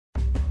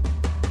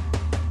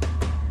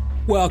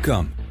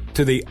Welcome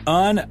to the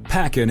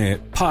Unpacking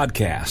It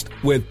podcast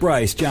with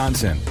Bryce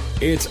Johnson.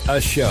 It's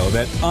a show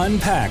that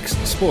unpacks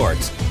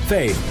sports,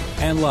 faith,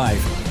 and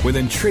life with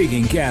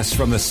intriguing guests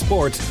from the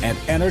sports and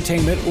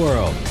entertainment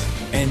world.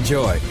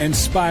 Enjoy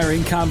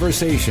inspiring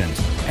conversations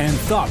and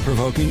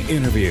thought-provoking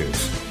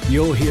interviews.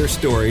 You'll hear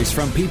stories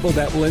from people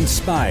that will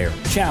inspire,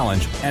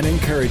 challenge, and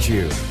encourage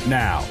you.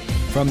 Now,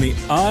 from the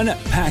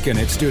Unpacking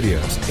It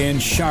studios in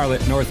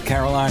Charlotte, North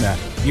Carolina,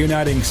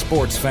 uniting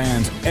sports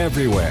fans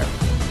everywhere,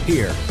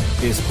 here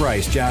is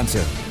Bryce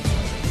Johnson.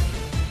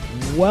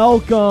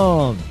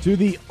 Welcome to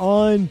the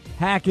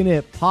Unpacking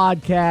It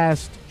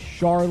podcast,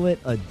 Charlotte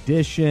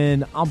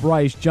edition. I'm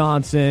Bryce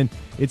Johnson.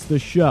 It's the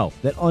show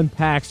that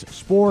unpacks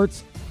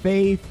sports,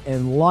 faith,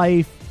 and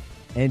life.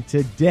 And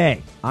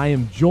today, I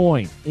am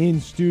joined in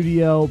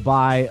studio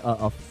by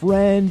a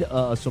friend,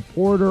 a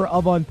supporter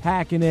of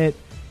Unpacking It,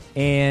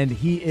 and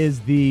he is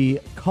the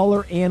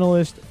color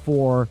analyst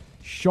for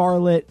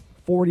Charlotte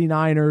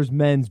 49ers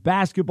men's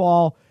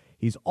basketball.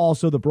 He's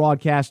also the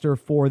broadcaster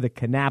for the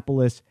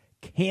Kannapolis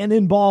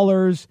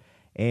Cannonballers,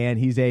 and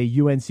he's a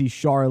UNC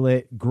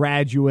Charlotte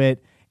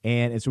graduate.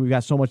 And so we've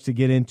got so much to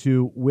get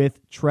into with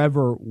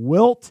Trevor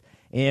Wilt.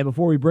 And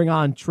before we bring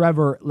on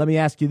Trevor, let me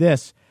ask you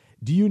this.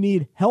 Do you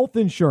need health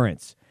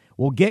insurance?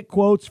 Well, get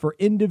quotes for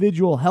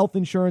individual health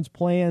insurance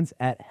plans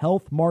at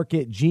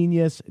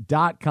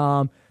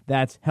healthmarketgenius.com.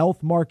 That's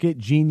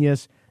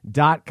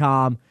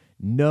healthmarketgenius.com.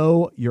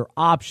 Know your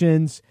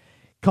options.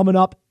 Coming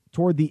up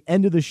toward the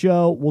end of the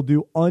show, we'll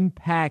do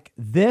Unpack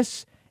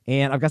This,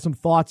 and I've got some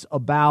thoughts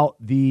about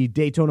the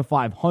Daytona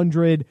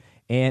 500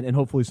 and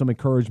hopefully some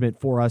encouragement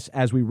for us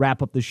as we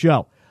wrap up the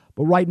show.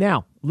 But right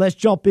now, let's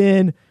jump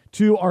in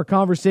to our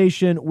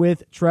conversation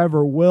with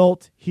Trevor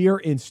Wilt here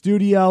in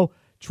studio.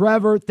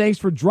 Trevor, thanks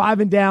for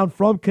driving down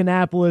from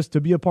Kannapolis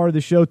to be a part of the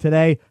show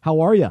today.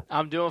 How are you?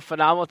 I'm doing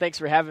phenomenal. Thanks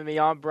for having me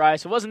on,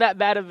 Bryce. It wasn't that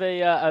bad of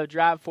a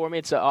drive for me.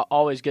 It's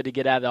always good to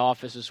get out of the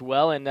office as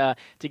well and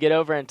to get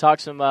over and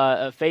talk some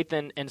faith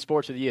and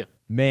sports with you.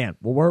 Man,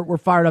 well, we're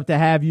fired up to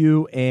have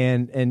you.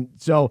 And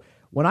so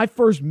when I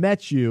first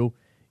met you,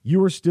 you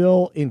were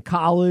still in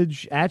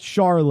college at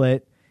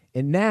Charlotte.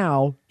 And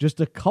now, just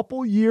a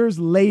couple years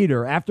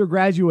later, after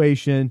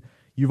graduation,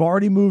 you've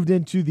already moved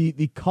into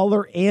the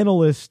color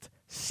analyst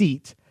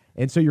seat.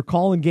 And so you're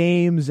calling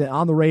games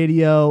on the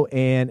radio.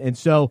 And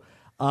so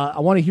I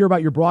want to hear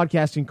about your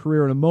broadcasting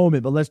career in a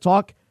moment. But let's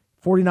talk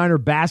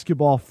 49er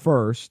basketball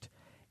first.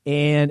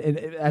 And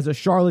as a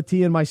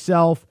Charlottean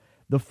myself,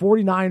 the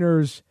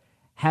 49ers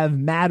have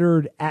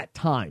mattered at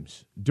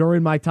times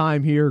during my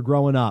time here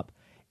growing up.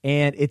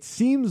 And it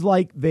seems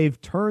like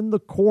they've turned the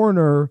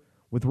corner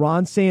with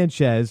Ron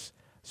Sanchez.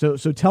 So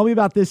tell me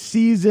about this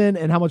season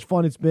and how much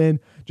fun it's been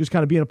just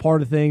kind of being a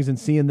part of things and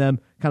seeing them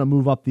kind of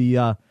move up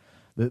the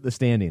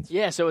standings.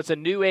 Yeah, so it's a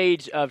new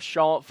age of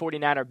Charlotte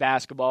 49er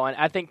basketball, and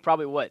I think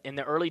probably in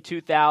the early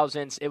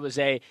 2000s, it was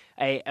a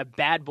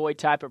bad boy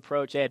type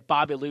approach. They had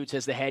Bobby Lutz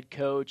as the head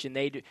coach, and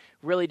they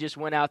really just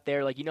went out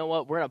there like, you know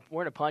what, we're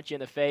gonna punch you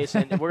in the face,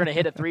 and we're gonna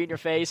hit a three in your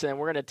face, and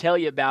we're gonna tell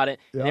you about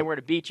it, and then we're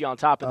gonna beat you on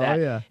top of that.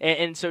 Oh, yeah.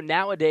 And so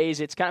nowadays,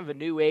 it's kind of a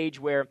new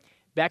age where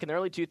back in the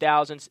early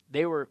 2000s,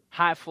 they were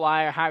high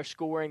flyer, high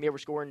scoring. They were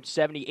scoring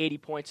 70, 80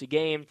 points a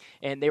game,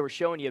 and they were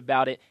showing you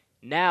about it.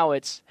 Now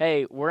it's,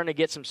 hey, we're going to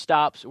get some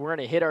stops. We're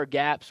going to hit our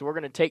gaps. We're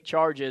going to take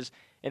charges,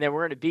 and then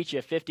we're going to beat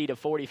you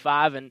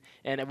 50-45,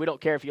 and we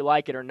don't care if you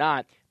like it or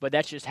not. But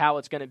that's just how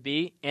it's going to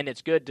be, and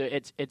it's good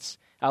to. It's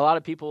a lot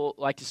of people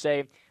like to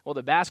say, well,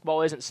 the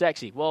basketball isn't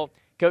sexy. Well,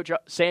 Coach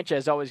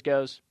Sanchez always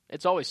goes,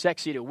 it's always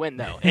sexy to win,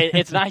 though.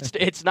 It's nice.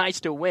 It's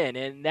nice to win,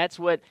 and that's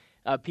what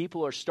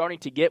people are starting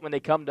to get when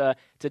they come to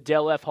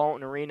Dale F.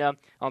 Holton Arena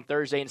on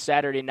Thursday and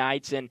Saturday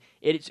nights, and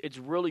it's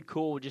really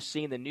cool just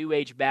seeing the new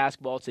age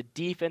basketball. It's a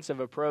defensive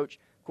approach.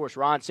 Of course,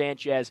 Ron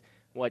Sanchez,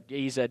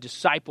 he's a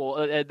disciple,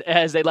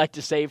 as they like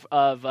to say,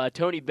 of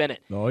Tony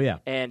Bennett. Oh yeah,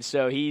 and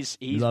so he's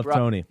love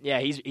Tony.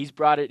 Yeah, he's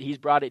brought it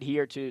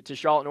here to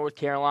Charlotte, North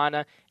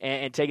Carolina,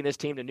 and taking this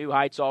team to new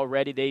heights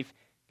already. They've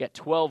got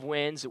 12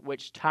 wins,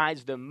 which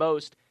ties the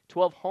most.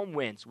 12 home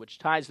wins, which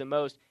ties the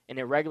most in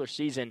a regular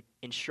season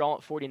in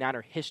Charlotte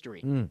 49er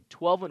history.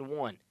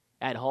 12-1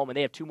 at home, and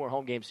they have 2 more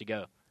home games to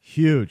go.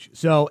 Huge.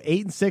 So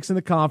 8-6 in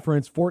the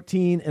conference,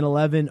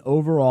 14-11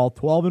 overall,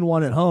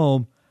 12-1 at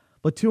home,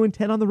 but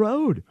 2-10 on the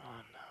road. Oh, no.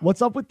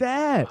 What's up with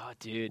that? Oh,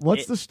 dude.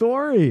 What's the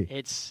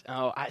story?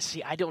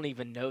 I don't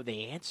even know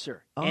the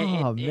answer.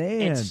 Man.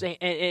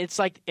 It's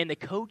like, and the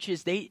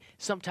coaches, they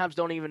sometimes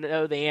don't even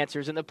know the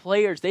answers, and the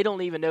players, they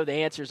don't even know the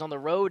answers. On the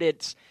road,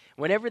 it's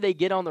whenever they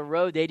get on the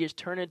road, they just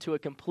turn into a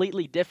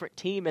completely different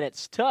team, and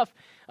it's tough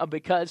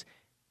because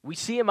we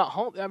see them at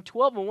home. I'm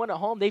 12-1 at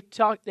home. They've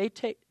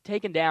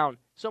taken down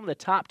some of the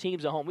top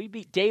teams at home. We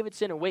beat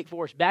Davidson and Wake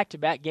Forest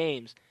back-to-back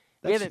games.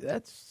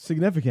 That's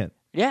significant.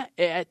 Yeah,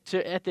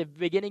 at the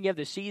beginning of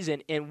the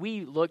season, and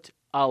we looked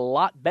a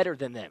lot better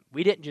than them.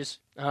 We didn't just,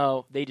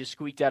 they just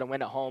squeaked out and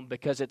went at home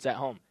because it's at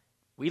home.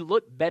 We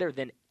looked better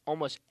than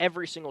almost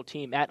every single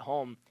team at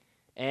home.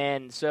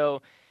 And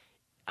so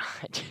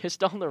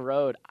Just on the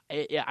road,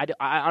 I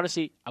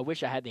honestly, I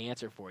wish I had the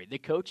answer for you. The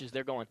coaches,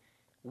 they're going,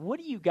 what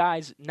do you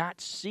guys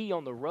not see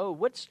on the road?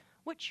 What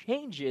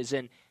changes?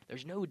 And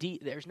there's no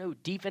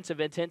defensive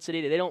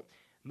intensity. They don't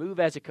move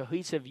as a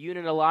cohesive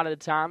unit a lot of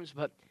the times,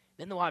 but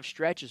then they'll have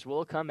stretches.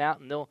 We'll come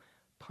out and they'll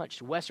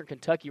punch Western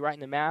Kentucky right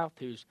in the mouth,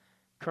 who's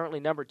currently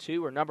number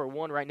 2 or number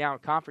 1 right now in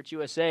Conference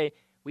USA.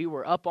 We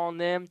were up on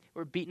them.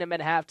 We're beating them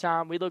at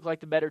halftime. We looked like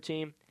the better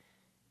team.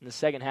 In the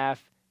second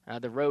half,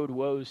 the road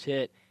woes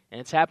hit, and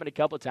it's happened a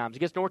couple of times.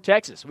 Against North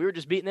Texas, we were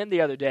just beating them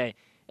the other day,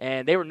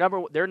 and they're number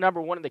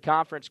 1 in the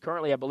conference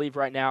currently, I believe,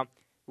 right now.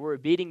 We were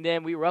beating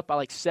them. We were up by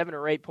like 7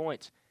 or 8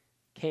 points.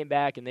 Came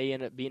back, and they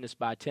ended up beating us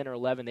by 10 or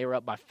 11. They were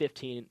up by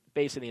 15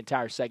 basically the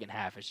entire second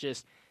half. It's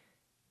just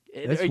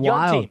It's a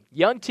wild.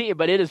 young team,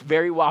 but it is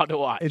very wild to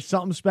watch. It's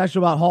something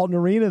special about Halton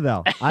Arena,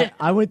 though.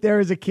 I went there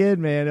as a kid,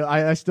 man.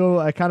 I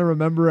kind of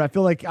remember. I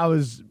feel like I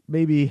was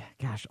maybe,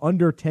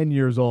 under 10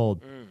 years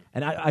old,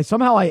 and I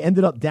somehow I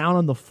ended up down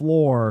on the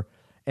floor,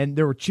 and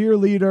there were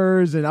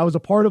cheerleaders, and I was a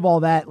part of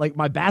all that. Like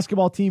my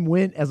basketball team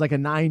went as like a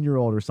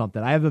 9-year-old or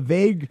something. I have a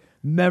vague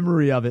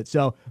memory of it.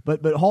 So,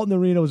 but Halton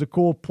Arena was a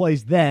cool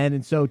place then,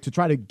 and so to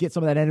try to get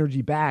some of that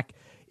energy back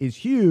is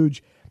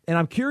huge. And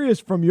I'm curious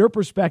from your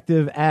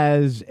perspective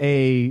as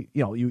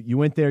you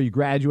went there, you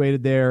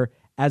graduated there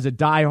as a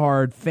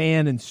diehard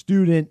fan and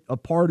student, a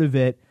part of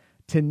it,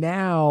 to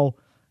now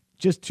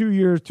just 3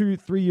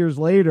 years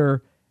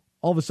later,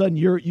 all of a sudden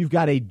you've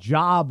got a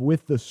job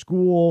with the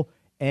school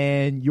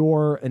and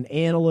you're an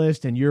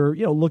analyst and you're,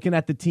 looking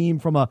at the team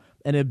from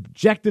an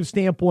objective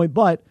standpoint,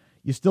 but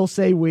you still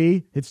say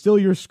we. It's still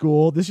your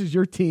school. This is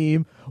your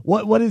team.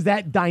 What has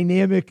that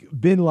dynamic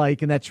been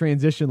like and that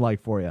transition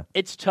like for you?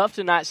 It's tough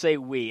to not say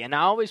we, and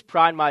I always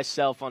pride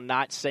myself on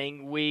not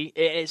saying we.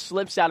 It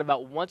slips out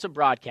about once a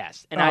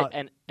broadcast,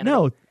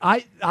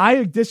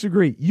 I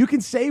disagree. You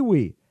can say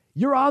we.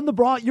 You're on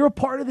the You're a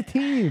part of the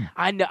team.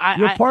 I know.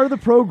 You're a part of the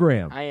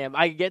program. I am.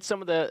 I get some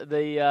of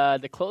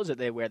the clothes that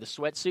they wear, the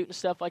sweatsuit and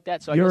stuff like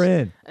that. So you're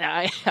in.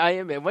 I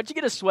am in. Once you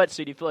get a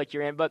sweatsuit, you feel like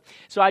you're in. But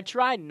so I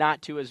try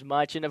not to as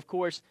much, and of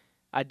course,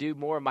 I do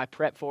more of my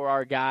prep for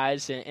our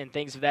guys and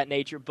things of that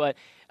nature. But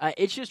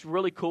it's just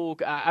really cool.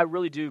 I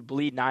really do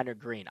bleed Niner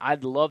green. I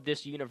love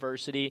this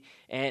university,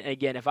 and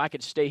again, if I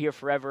could stay here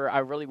forever, I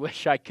really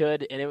wish I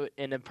could. And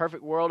in a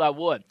perfect world, I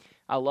would.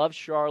 I love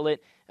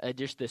Charlotte.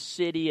 Just the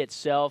city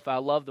itself. I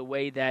love the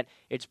way that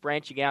it's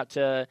branching out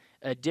to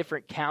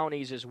different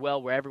counties as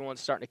well, where everyone's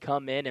starting to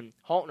come in, and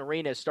Halton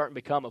Arena is starting to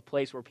become a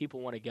place where people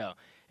want to go.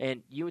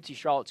 And UNC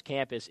Charlotte's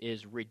campus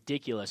is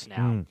ridiculous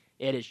now.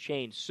 It has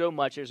changed so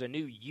much. There's a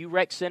new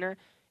UREC Center.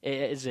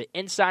 It is an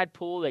inside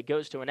pool that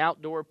goes to an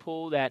outdoor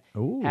pool that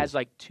has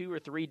like 2 or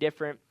 3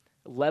 different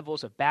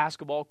levels of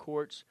basketball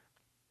courts.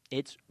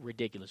 It's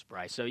ridiculous,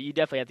 Bryce. So you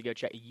definitely have to go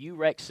check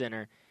UREC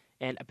Center.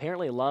 And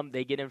apparently alum,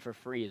 they get in for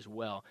free as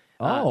well.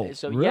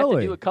 So you have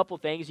to do a couple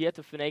things. You have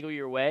to finagle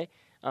your way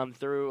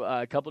through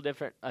a couple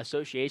different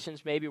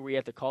associations maybe where you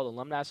have to call the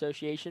Alumni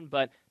Association.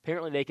 But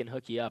apparently they can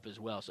hook you up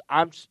as well. So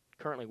I'm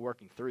currently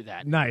working through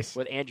that. Nice.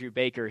 With Andrew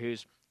Baker,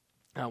 who's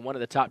one of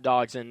the top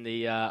dogs in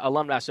the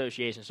Alumni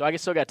Association. So I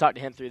still got to talk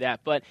to him through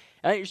that. But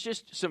it's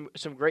just some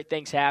great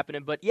things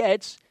happening. But, yeah,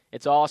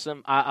 it's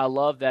awesome. I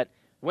love that.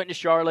 Went to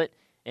Charlotte.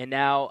 And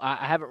now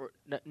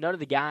none of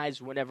the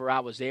guys, whenever I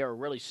was there, are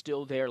really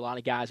still there. A lot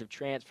of guys have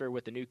transferred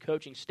with the new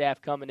coaching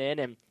staff coming in,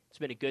 and it's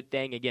been a good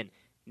thing. Again,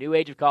 new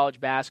age of college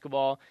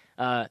basketball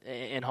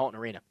in Halton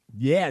Arena.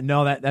 Yeah,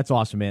 no, that's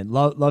awesome, man.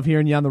 Love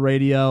hearing you on the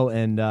radio,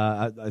 and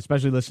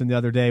especially listening the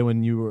other day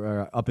when you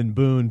were up in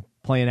Boone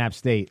playing App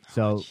State.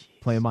 So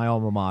playing my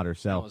alma mater.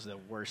 So that was the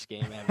worst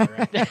game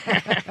ever.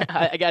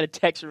 I got a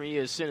text from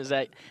you as soon as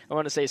that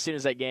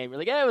game. You're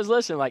like, I was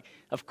listening. Like,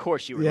 of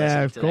course you were listening.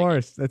 Yeah, of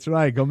course. That's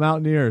right. Go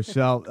Mountaineers.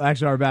 So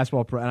actually our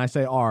basketball and I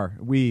say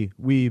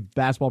we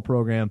basketball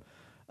program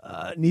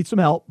needs some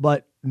help,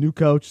 but new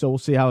coach, so we'll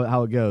see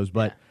how it goes.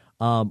 But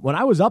when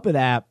I was up at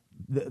App,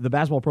 the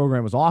basketball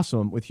program was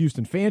awesome with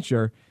Houston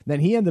Fancher. Then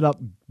he ended up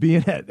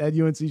being at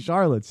UNC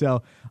Charlotte.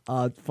 So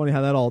funny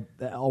how that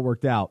all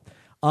worked out.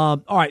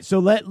 All right, so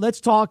let's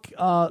talk.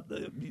 So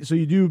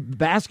you do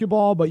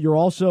basketball, but you're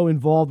also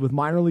involved with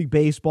minor league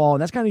baseball,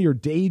 and that's kind of your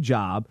day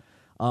job.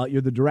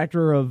 You're the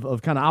director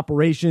of kind of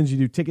operations. You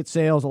do ticket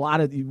sales.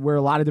 You wear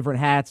a lot of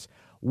different hats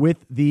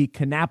with the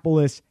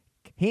Kannapolis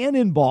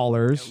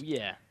Cannonballers. Oh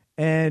yeah.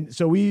 And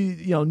so we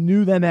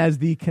knew them as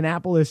the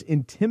Kannapolis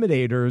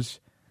Intimidators.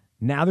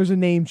 Now there's a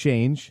name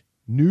change,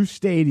 new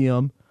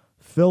stadium.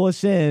 Fill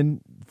us in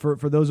for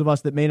those of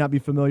us that may not be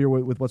familiar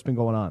with what's been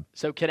going on.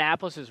 So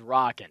Kannapolis is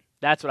rocking.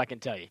 That's what I can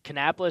tell you.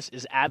 Kannapolis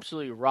is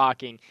absolutely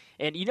rocking.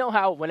 And you know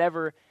how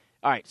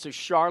all right, so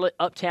Charlotte,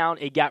 uptown,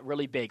 it got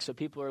really big. So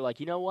people are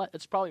like, you know what?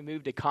 Let's probably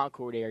move to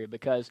Concord area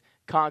because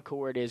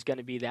Concord is going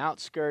to be the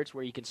outskirts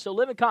where you can still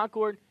live in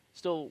Concord,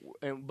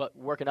 but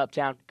working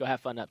uptown, go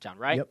have fun uptown,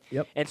 right?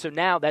 Yep. And so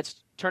now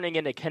that's turning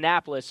into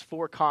Kannapolis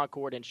for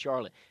Concord and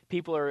Charlotte.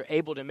 People are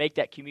able to make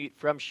that commute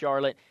from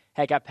Charlotte.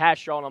 Heck, I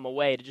passed Charlotte on my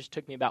way. It just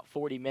took me about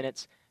 40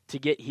 minutes to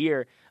get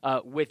here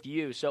with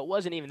you. So it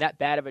wasn't even that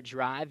bad of a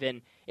drive,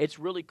 and it's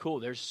really cool.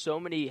 There's so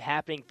many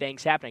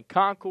things happening in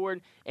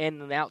Concord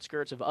and in the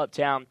outskirts of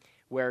Uptown,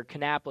 where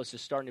Kannapolis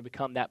is starting to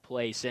become that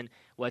place. And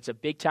it's a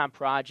big-time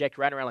project,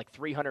 right around like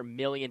 $300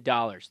 million,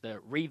 the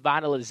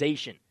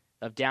revitalization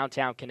of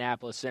downtown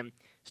Kannapolis. And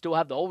still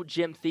have the old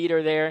gym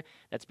theater there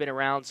that's been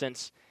around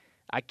since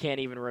I can't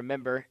even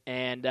remember.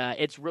 And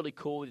it's really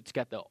cool. It's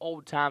got the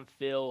old-time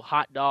feel,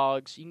 hot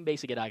dogs. You can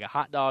basically get like a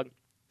hot dog,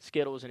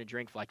 Skittles, and a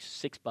drink for like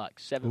 $6,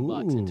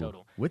 $7 in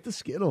total. With the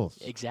Skittles.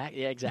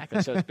 Exactly. Yeah,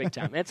 exactly. So it's big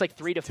time. And it's like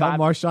 $3 to $5. Tell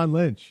Marshawn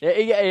Lynch. Yeah,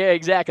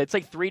 exactly. It's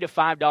like $3 to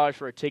 $5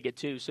 for a ticket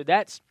too. So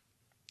that's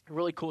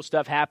really cool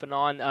stuff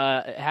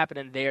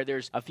happening there.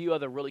 There's a few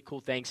other really cool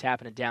things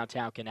happening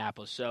downtown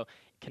Kannapolis. So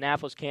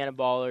Kannapolis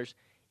Cannonballers,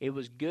 it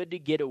was good to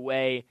get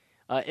away.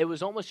 It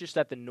was almost just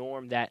at the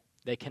norm that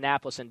the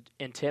Kannapolis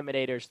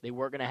Intimidators, they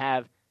were going to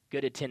have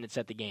good attendance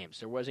at the games.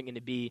 There wasn't going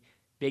to be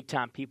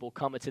big-time people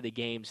coming to the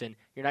games, and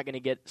you're not going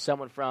to get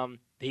someone from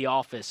The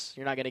Office.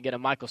 You're not going to get a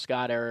Michael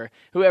Scott or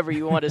whoever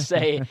you want to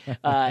say,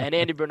 and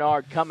Andy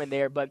Bernard coming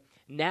there. But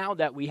now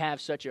that we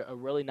have such a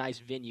really nice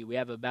venue, we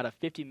have about a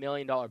 $50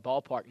 million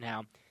ballpark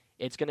now,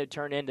 it's going to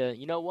turn into,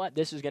 you know what,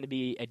 this is going to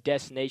be a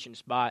destination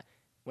spot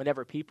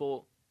whenever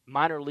people,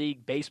 minor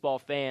league baseball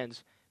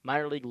fans,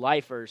 minor league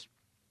lifers,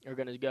 are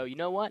going to go, you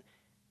know what,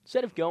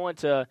 instead of going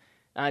to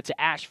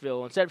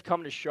Asheville, instead of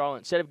coming to Charlotte,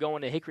 instead of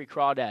going to Hickory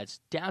Crawdads,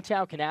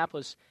 downtown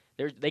Kannapolis,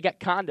 they got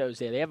condos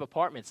there, they have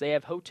apartments, they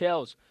have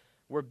hotels.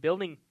 We're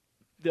building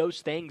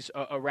those things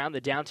around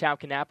the downtown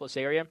Kannapolis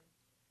area,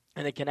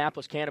 and the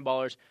Kannapolis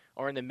Cannonballers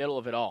are in the middle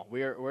of it all.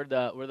 We're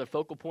the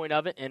focal point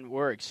of it, and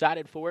we're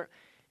excited for it.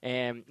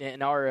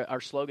 And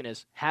our slogan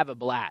is "Have a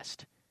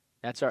blast."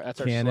 That's our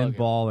slogan.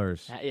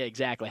 Cannonballers. Yeah,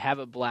 exactly. Have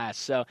a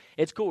blast. So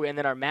it's cool. And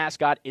then our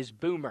mascot is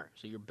Boomer.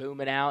 So you're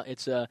booming out.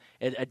 It's a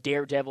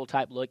daredevil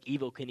type look,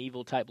 Evel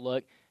Knievel type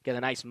look. Got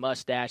a nice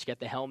mustache. Got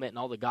the helmet and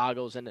all the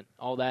goggles and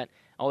all that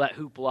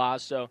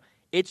hoopla. So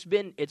it's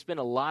been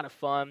a lot of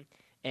fun.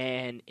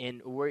 And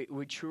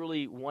we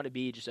truly want to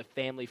be just a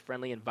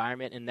family-friendly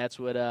environment, and that's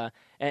what and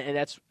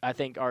that's, I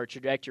think, our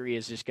trajectory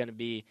is just going to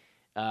be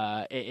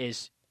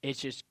it's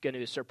just going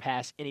to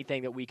surpass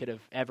anything that we could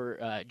have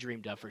ever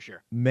dreamed of, for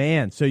sure.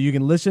 Man, so you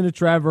can listen to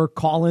Trevor,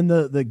 call in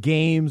the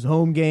games,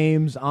 home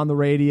games on the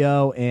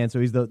radio, and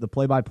so he's the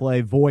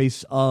play-by-play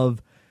voice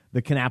of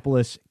the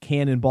Kannapolis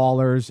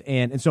Cannonballers.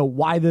 And so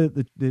why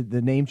the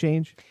name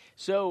change?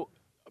 So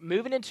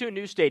moving into a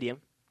new stadium.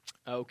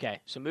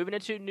 Okay, so moving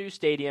into a new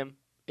stadium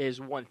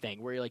is one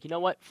thing where you're like, you know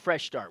what,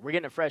 fresh start. We're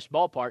getting a fresh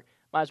ballpark.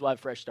 Might as well have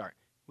a fresh start.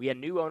 We had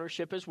new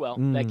ownership as well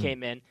that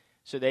came in.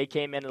 So they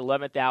came in at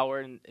 11th hour,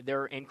 and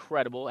they're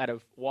incredible. Out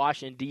of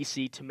Washington,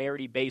 D.C.,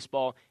 Temerity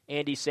Baseball,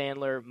 Andy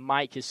Sandler,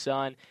 Mike, his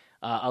son,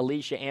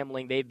 Alicia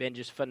Amling, they've been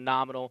just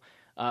phenomenal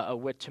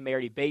with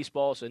Temerity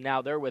Baseball. So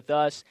now they're with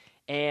us,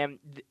 and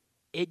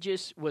it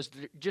just was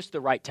just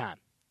the right time.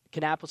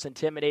 Kannapolis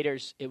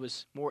Intimidators, it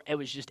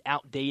was just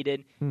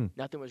outdated.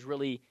 Nothing was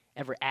really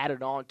ever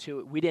added on to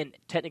it. We didn't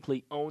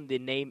technically own the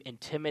name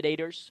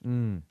Intimidators,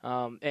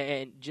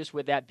 and just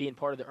with that being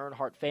part of the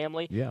Earnhardt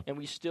family, and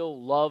we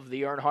still love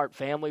the Earnhardt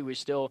family. We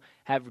still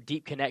have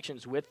deep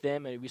connections with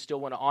them, and we still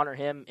want to honor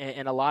him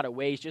in a lot of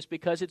ways, just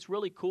because it's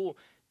really cool,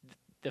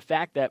 the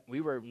fact that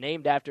we were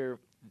named after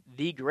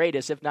the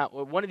greatest, if not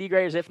one of the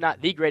greatest, if not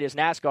the greatest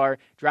NASCAR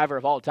driver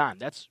of all time.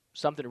 That's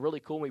something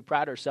really cool, and we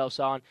pride ourselves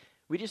on.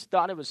 We just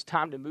thought it was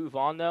time to move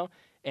on, though,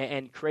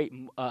 and create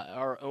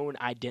our own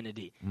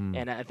identity.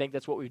 And I think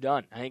that's what we've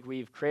done. I think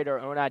we've created our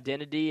own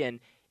identity, and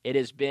it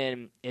has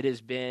been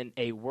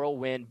a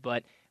whirlwind.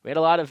 But we had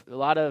a lot of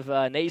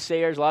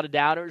naysayers, a lot of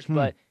doubters,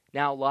 but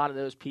now a lot of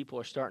those people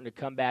are starting to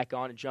come back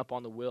on and jump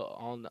on the wheel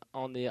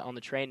on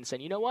the train and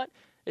saying, you know what?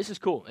 This is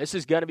cool. This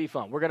is going to be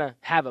fun. We're going to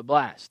have a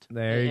blast.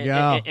 There you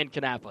go. In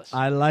Kannapolis.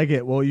 I like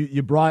it. Well,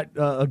 you brought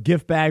a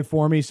gift bag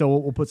for me, so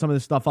we'll put some of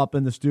this stuff up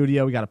in the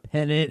studio. We got a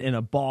pennant and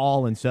a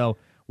ball, and so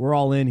we're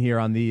all in here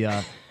on the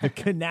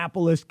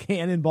Kannapolis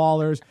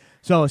Cannonballers.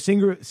 So a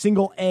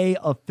single A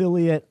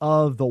affiliate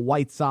of the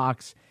White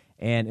Sox,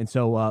 and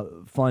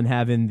so fun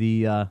having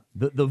the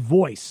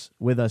voice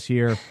with us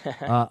here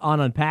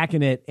on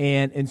Unpacking It.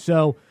 And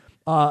so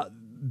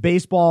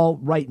baseball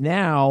right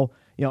now,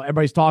 you know,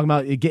 everybody's talking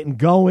about it getting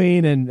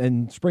going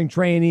and spring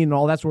training and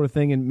all that sort of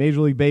thing in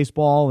Major League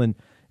Baseball, and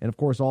of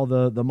course all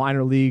the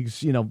minor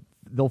leagues, you know,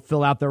 they'll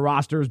fill out their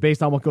rosters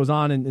based on what goes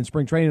on in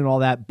spring training and all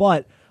that.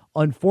 But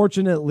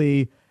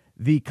unfortunately,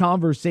 the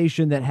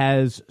conversation that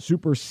has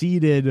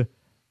superseded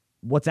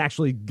what's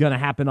actually going to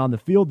happen on the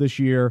field this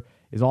year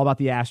is all about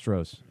the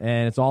Astros,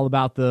 and it's all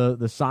about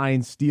the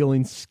sign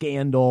stealing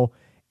scandal,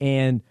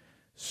 and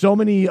so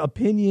many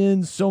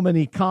opinions, so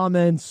many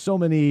comments, so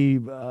many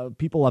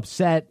people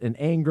upset and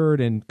angered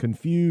and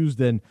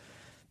confused, and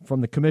from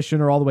the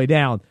commissioner all the way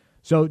down.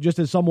 So just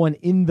as someone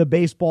in the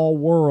baseball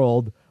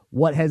world,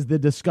 what has the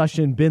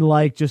discussion been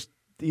like just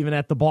even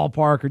at the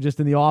ballpark or just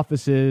in the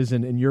offices,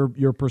 and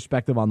your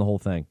perspective on the whole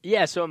thing.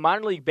 Yeah, so in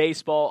minor league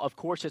baseball, of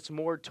course, it's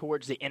more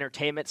towards the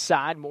entertainment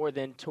side more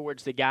than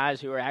towards the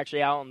guys who are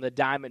actually out on the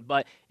diamond.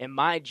 But in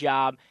my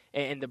job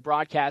and the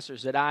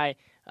broadcasters that I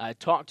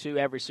talk to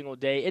every single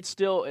day, it's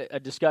still a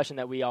discussion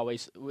that we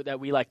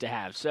like to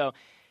have. So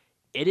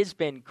it has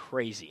been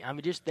crazy. I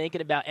mean, just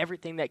thinking about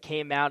everything that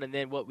came out, and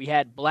then what we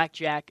had,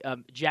 Jack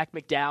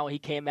McDowell, he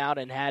came out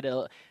and had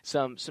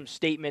some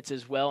statements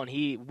as well, and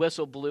he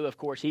whistle blew. Of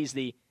course, he's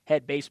the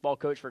head baseball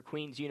coach for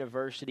Queens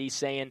University,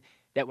 saying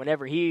that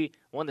whenever he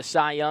won the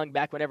Cy Young,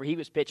 back whenever he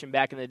was pitching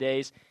back in the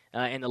days,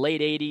 in the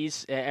late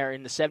 80s, or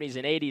in the 70s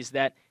and 80s,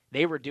 that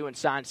they were doing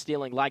sign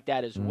stealing like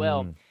that as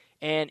well.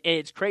 And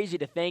it's crazy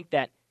to think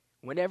that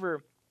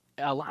whenever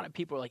a lot of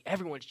people are like,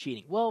 everyone's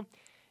cheating. Well,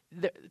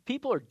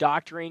 people are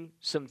doctoring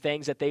some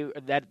things that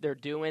they're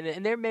doing,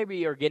 and they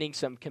maybe are getting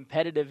some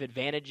competitive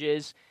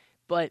advantages.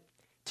 But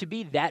to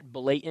be that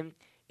blatant,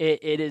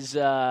 it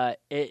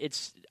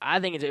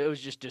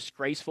was just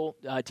disgraceful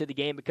to the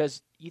game,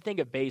 because you think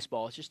of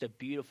baseball, it's just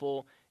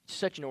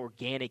such an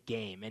organic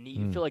game, and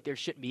you feel like there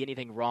shouldn't be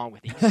anything wrong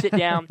with it. You sit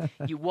down,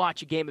 you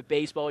watch a game of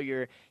baseball,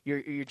 you're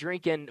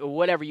drinking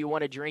whatever you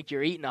want to drink,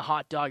 you're eating a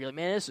hot dog, you're like,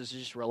 man, this is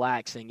just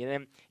relaxing. And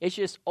then it's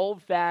just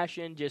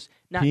old-fashioned, just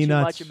not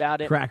Peanuts, too much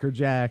about it. Cracker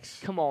Jacks.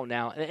 Come on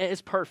now.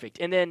 It's perfect.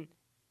 And then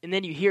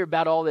you hear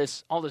about all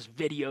this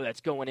video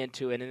that's going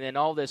into it, and then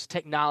all this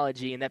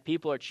technology, and that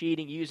people are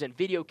cheating, using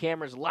video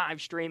cameras,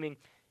 live streaming.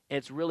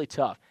 It's really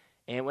tough.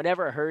 And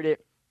whenever I heard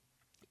it,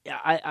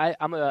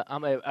 I'm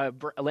a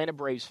Atlanta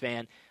Braves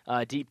fan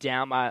deep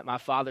down. My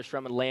father's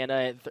from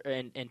Atlanta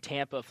and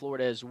Tampa,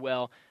 Florida as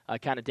well.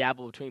 Kind of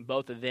dabble between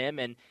both of them,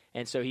 and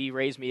so he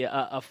raised me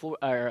a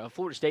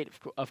Florida State,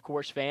 of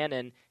course, fan,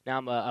 and now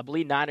I'm a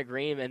Bleed Niner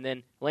Green, and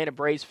then Atlanta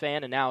Braves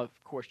fan, and now,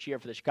 of course, cheer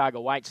for the Chicago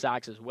White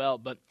Sox as well.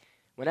 But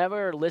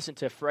whenever I listened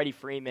to Freddie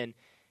Freeman,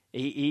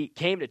 he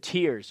came to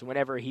tears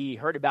whenever he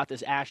heard about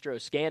this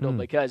Astros scandal,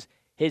 because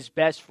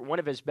one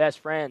of his best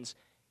friends,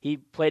 he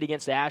played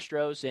against the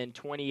Astros in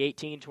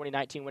 2018,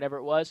 2019, whatever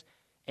it was,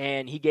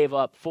 and he gave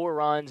up 4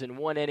 runs in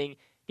 1 inning,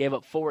 gave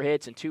up 4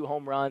 hits and 2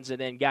 home runs, and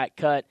then got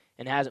cut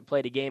and hasn't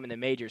played a game in the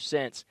majors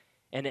since.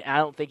 And I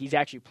don't think he's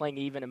actually playing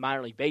even in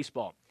minor league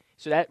baseball.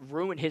 So that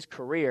ruined his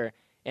career,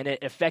 and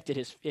it affected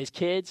his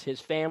kids, his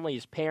family,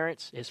 his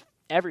parents, his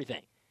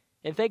everything.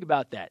 And think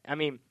about that. I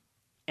mean,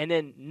 and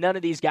then none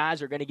of these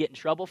guys are going to get in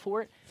trouble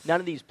for it.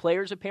 None of these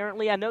players,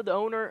 apparently. I know the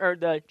owner or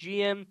the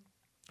GM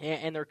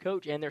and their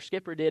coach and their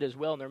skipper did as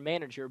well, and their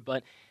manager,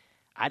 but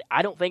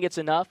I don't think it's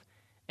enough,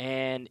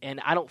 and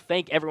I don't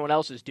think everyone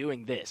else is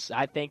doing this.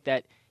 I think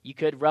that you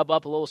could rub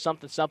up a little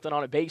something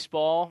on a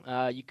baseball.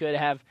 You could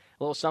have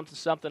a little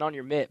something on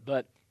your mitt,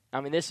 but,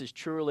 I mean, this is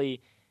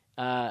truly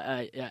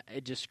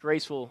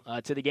disgraceful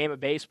to the game of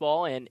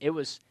baseball, and it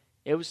was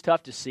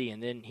tough to see.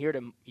 And then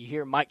you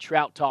hear Mike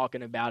Trout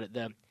talking about it,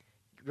 the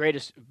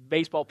greatest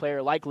baseball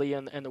player likely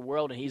in the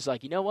world, and he's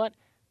like, you know what?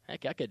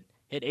 Heck, I could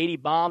hit 80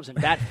 bombs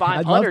and bat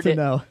 500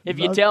 if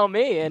you tell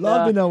me. And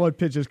love to know what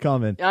pitch is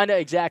coming. I know,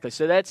 exactly.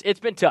 So it's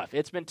been tough.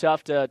 It's been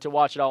tough to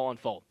watch it all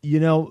unfold. You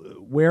know,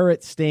 where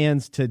it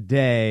stands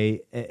today,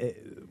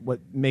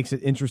 what makes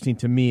it interesting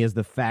to me is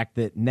the fact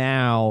that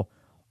now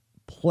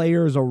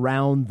players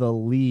around the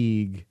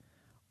league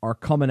are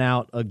coming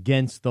out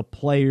against the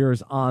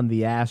players on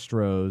the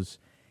Astros,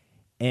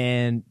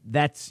 and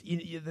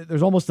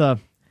there's almost a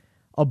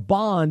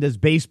bond as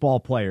baseball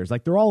players.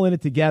 Like, they're all in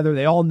it together.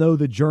 They all know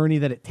the journey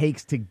that it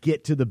takes to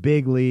get to the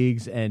big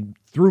leagues and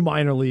through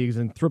minor leagues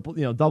and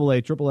double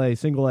A, triple A,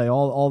 single A,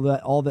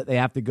 all that they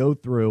have to go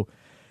through.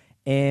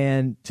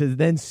 And to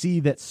then see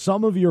that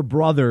some of your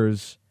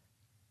brothers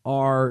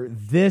are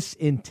this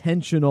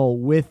intentional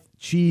with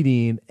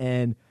cheating,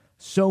 and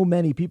so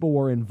many people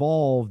were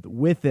involved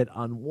with it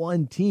on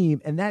one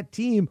team, and that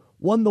team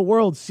won the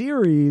World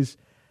Series,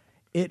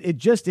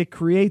 it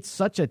creates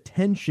such a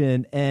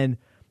tension. And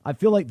I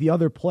feel like the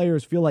other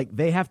players feel like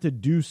they have to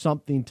do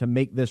something to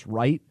make this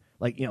right.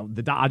 Like,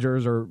 the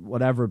Dodgers or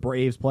whatever,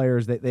 Braves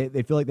players,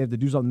 they feel like they have to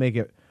do something to make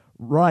it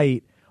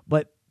right.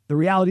 But the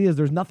reality is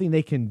there's nothing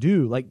they can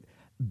do. Like,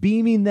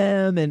 beaming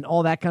them and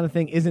all that kind of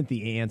thing isn't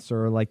the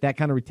answer. Like, that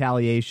kind of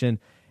retaliation,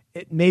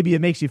 maybe it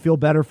makes you feel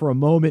better for a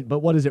moment, but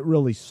what does it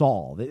really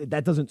solve?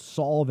 That doesn't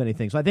solve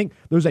anything. So I think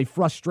there's a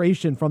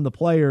frustration from the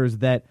players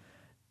that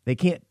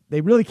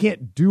they really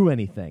can't do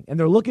anything. And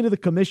they're looking to the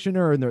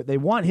commissioner, and they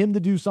want him to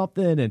do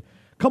something, and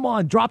come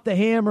on, drop the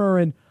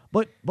hammer.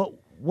 But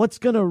what's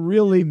going to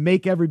really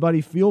make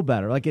everybody feel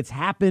better? Like, it's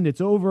happened,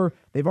 it's over.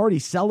 They've already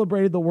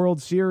celebrated the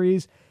World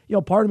Series.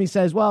 Part of me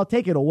says, well,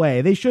 take it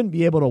away. They shouldn't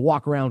be able to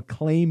walk around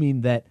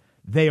claiming that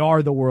they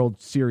are the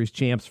World Series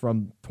champs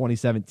from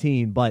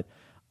 2017, but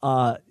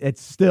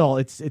it's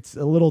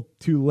a little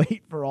too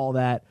late for all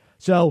that.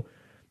 So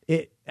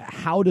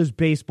how does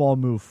baseball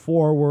move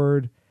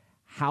forward?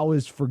 How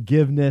is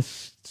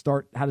forgiveness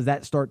how does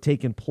that start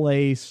taking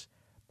place?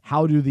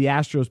 How do the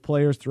Astros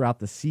players throughout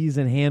the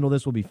season handle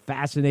this? Will be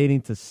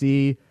fascinating to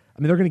see. I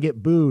mean, they're going to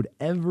get booed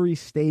every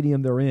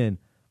stadium they're in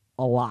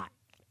a lot.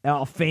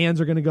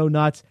 Fans are going to go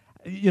nuts.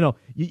 You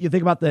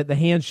think about the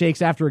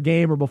handshakes after a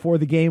game or before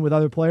the game with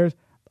other players.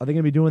 Are they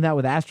going to be doing that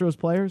with Astros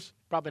players?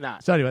 Probably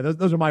not. So anyway,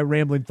 those are my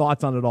rambling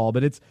thoughts on it all,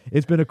 but it's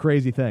been a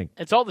crazy thing.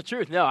 It's all the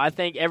truth. No, I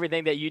think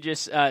everything that you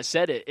just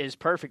said is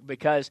perfect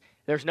because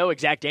there's no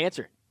exact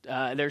answer.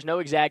 There's no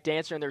exact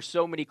answer, and there's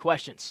so many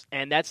questions,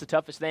 and that's the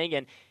toughest thing.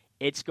 And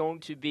it's going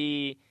to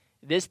be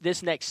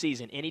this next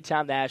season.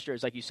 Anytime the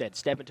Astros, like you said,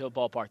 step into a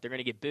ballpark, they're going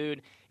to get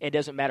booed. It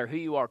doesn't matter who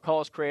you are: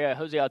 Carlos Correa,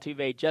 Jose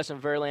Altuve, Justin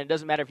Verlander. It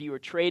doesn't matter if you were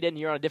traded and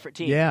you're on a different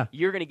team. Yeah.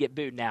 You're going to get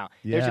booed now.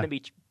 Yeah. There's going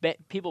to be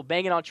people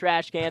banging on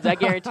trash cans. I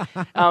guarantee.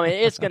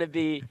 It's going to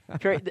be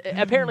crazy.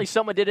 Apparently,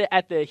 someone did it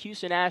at the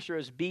Houston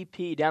Astros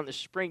BP down the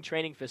spring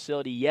training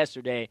facility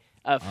yesterday.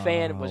 A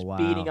fan was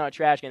beating on a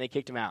trash can. They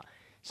kicked him out.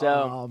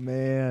 So,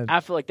 man, I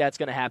feel like that's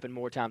going to happen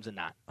more times than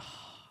not.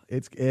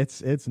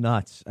 It's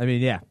nuts. I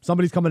mean, yeah,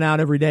 somebody's coming out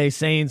every day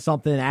saying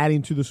something,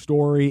 adding to the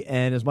story,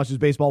 and as much as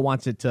baseball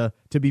wants it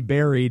to be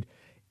buried,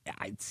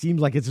 it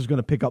seems like it's just going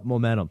to pick up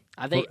momentum.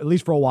 I think, at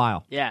least for a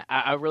while. Yeah,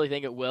 I really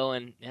think it will,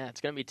 and yeah,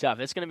 it's going to be tough.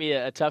 It's going to be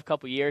a tough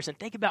couple years. And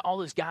think about all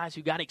those guys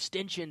who got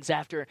extensions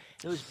after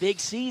those big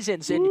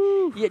seasons. And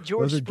yeah,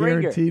 George those are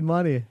Springer, guaranteed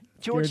money.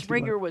 George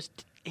Springer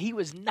he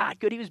was not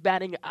good. He was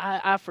batting.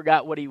 I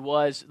forgot what he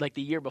was like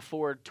the year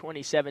before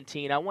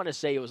 2017. I want to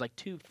say it was like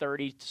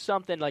 230,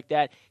 something like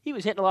that. He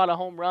was hitting a lot of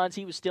home runs.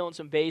 He was stealing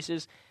some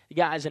bases. The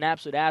guy's an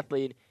absolute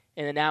athlete.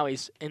 And then now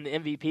he's in the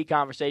MVP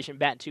conversation,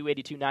 batting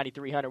 280, 290,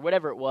 300,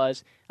 whatever it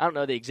was. I don't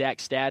know the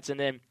exact stats. And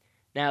then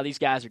now these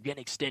guys are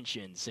getting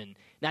extensions. And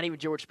not even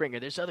George Springer.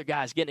 There's other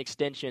guys getting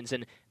extensions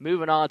and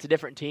moving on to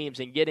different teams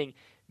and getting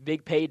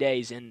big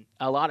paydays. And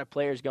a lot of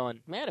players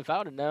going, man, if I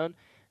would have known,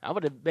 I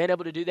would have been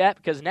able to do that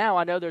because now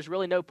I know there's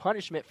really no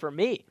punishment for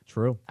me.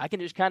 True. I can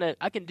just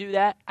I can do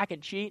that. I can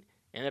cheat.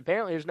 And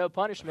apparently there's no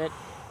punishment.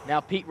 Now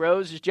Pete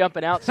Rose is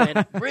jumping out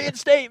saying,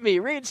 reinstate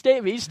me.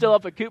 He's still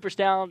up at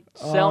Cooperstown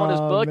selling his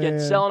book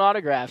and selling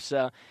autographs.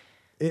 So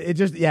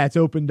it's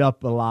opened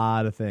up a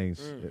lot of things.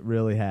 It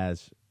really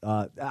has.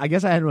 I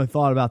guess I hadn't really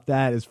thought about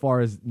that as far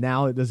as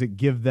now does it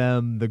give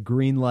them the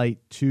green light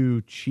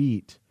to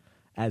cheat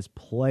as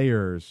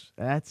players.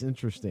 That's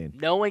interesting.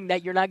 Knowing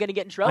that you're not going to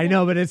get in trouble. I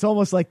know, but it's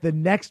almost like the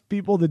next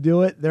people to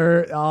do it,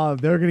 they're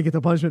going to get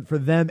the punishment for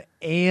them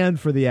and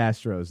for the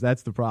Astros.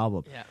 That's the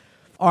problem. Yeah.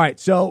 All right,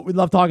 so we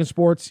love talking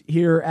sports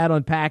here at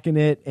Unpacking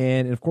It,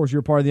 and of course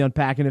you're part of the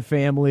Unpacking It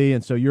family,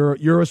 and so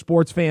you're a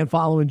sports fan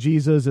following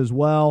Jesus as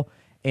well,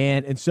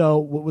 and so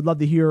we'd love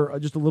to hear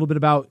just a little bit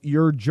about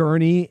your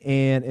journey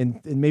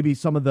and maybe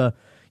some of the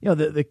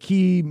the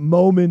key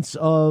moments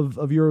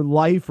of your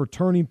life or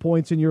turning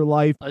points in your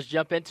life. Let's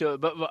jump into it,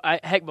 but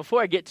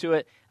before I get to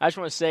it, I just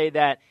want to say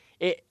that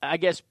I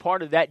guess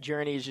part of that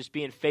journey is just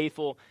being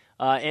faithful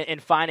in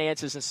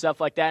finances and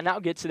stuff like that, and I'll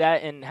get to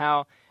that and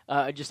how.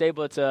 Just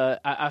able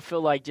to, I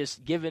feel like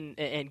just giving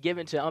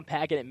to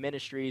Unpacking It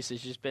Ministries has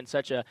just been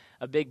such a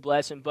big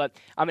blessing. But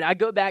I mean, I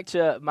go back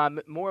to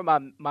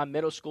my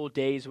middle school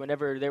days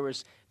whenever there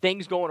was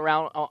things going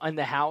around in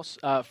the house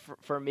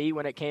for me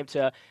when it came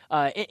to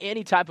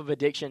any type of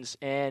addictions.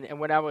 And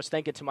when I was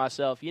thinking to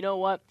myself, you know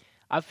what?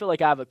 I feel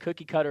like I have a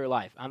cookie cutter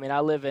life. I mean,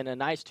 I live in a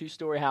nice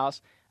 2-story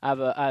house. I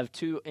have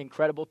 2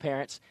 incredible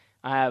parents.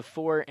 I have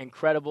 4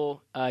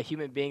 incredible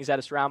human beings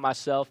that surround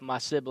myself and my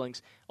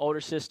siblings,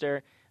 older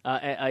sister,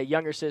 a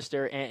younger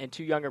sister, and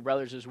 2 younger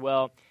brothers as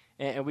well.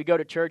 And we go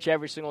to church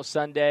every single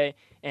Sunday,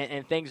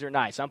 and things are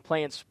nice. I'm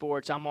playing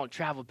sports. I'm on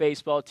travel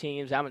baseball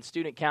teams. I'm in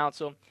student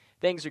council.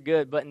 Things are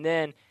good. But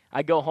then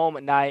I go home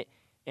at night,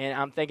 and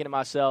I'm thinking to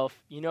myself,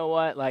 you know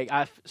what? Like,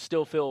 I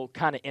still feel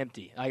kind of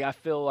empty. Like, I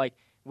feel like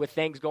with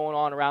things going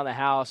on around the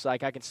house,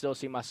 like, I can still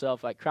see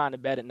myself, like, crying to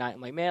bed at night. I'm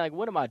like, man, like,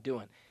 what am I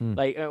doing?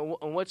 Like, and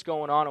what's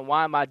going on, and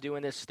why am I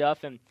doing this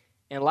stuff? And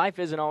life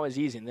isn't always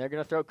easy. And they're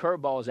going to throw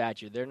curveballs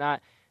at you. They're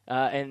not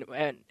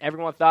and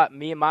everyone thought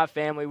me and my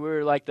family, we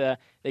were like the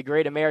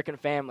great American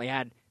family. I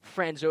had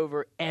friends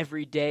over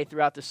every day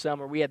throughout the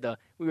summer. We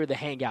were the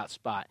hangout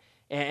spot.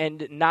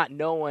 And not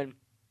knowing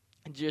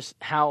just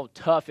how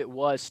tough it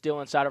was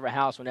still inside of our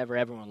house whenever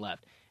everyone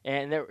left.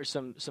 And there were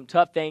some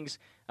tough things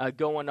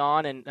going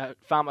on, and I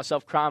found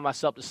myself crying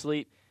myself to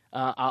sleep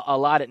a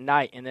lot at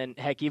night. And then,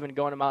 heck, even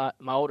going to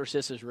my older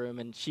sister's room,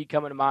 and she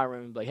come into my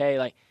room and be like, hey,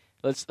 like,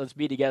 let's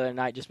be together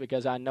tonight just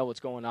because I know what's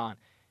going on.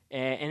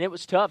 And it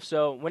was tough.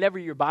 So whenever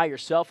you're by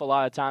yourself a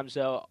lot of times,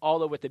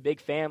 although with a big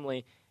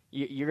family,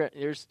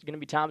 there's going to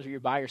be times where you're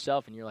by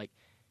yourself and you're like,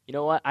 you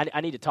know what,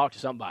 I need to talk to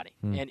somebody.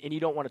 And you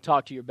don't want to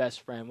talk to your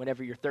best friend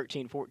whenever you're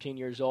 13, 14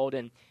 years old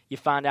and you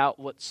find out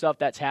what stuff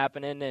that's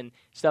happening and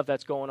stuff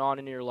that's going on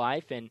in your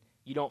life, and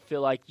you don't feel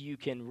like you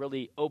can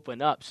really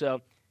open up. So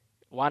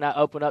why not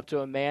open up to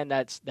a man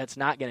that's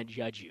not going to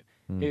judge you,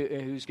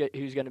 who's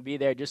going to be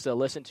there just to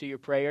listen to your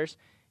prayers,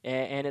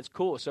 and it's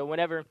cool. So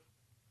whenever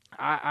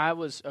I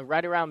was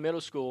right around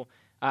middle school,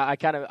 I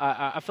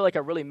feel like I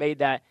really made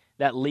that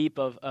leap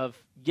of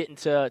getting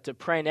to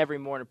praying every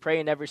morning,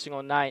 praying every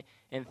single night,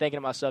 and thinking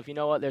to myself, you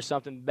know what, there's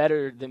something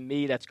better than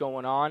me that's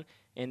going on,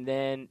 and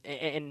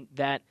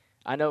that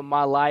I know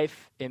my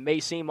life, it may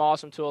seem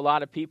awesome to a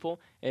lot of people.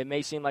 It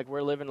may seem like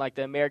we're living like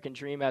the American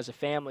dream as a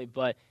family,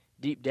 but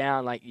deep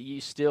down, like, you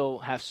still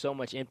have so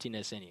much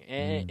emptiness in you.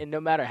 And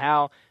no matter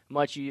how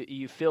much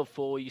you feel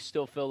full, you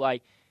still feel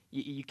like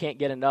you can't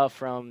get enough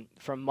from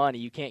money.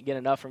 You can't get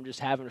enough from just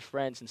having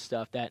friends and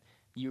stuff, that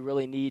you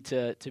really need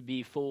to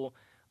be full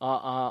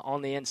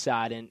on the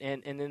inside.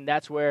 And then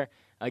that's where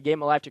I gave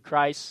my life to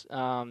Christ.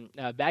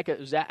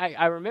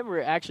 I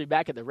remember actually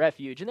back at the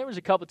Refuge, and there was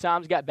a couple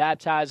times got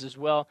baptized as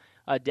well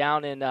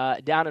down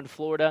in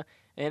Florida.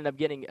 I ended up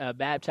getting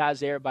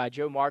baptized there by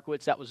Joe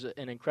Markowitz. That was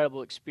an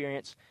incredible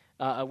experience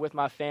with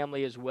my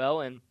family as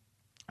well.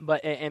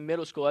 But in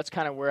middle school, that's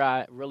kind of where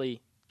I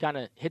really kind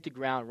of hit the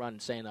ground running,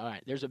 saying, all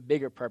right, there's a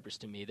bigger purpose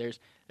to me.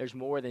 There's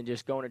more than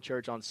just going to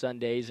church on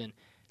Sundays and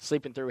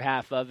sleeping through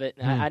half of it.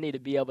 And I need to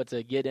be able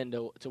to get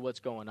into what's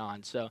going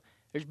on. So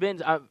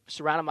I've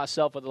surrounded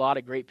myself with a lot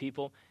of great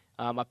people.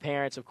 My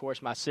parents, of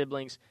course, my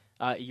siblings,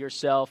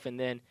 yourself, and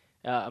then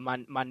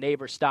my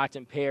neighbor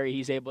Stockton Perry.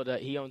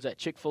 He owns that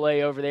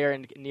Chick-fil-A over there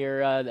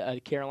near the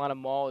Carolina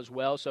Mall as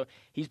well. So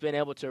he's been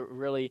able to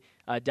really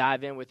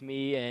dive in with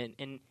me,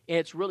 and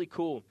it's really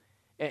cool.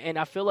 And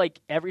I feel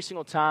like every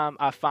single time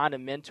I find a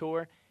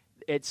mentor,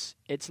 it's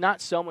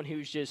not someone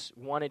who's just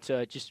wanted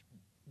to just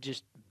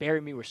bury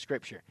me with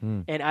Scripture.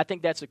 And I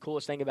think that's the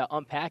coolest thing about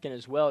unpacking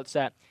as well. It's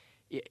that.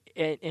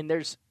 And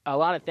there's a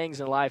lot of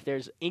things in life.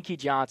 There's Inky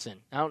Johnson.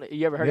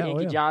 You ever heard of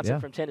Inky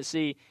Johnson from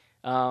Tennessee?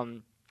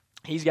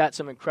 He's got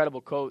some incredible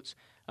quotes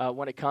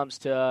when it comes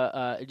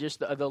to just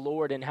the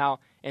Lord, and how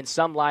in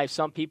some life,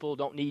 some people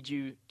don't need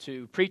you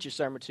to preach a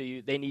sermon to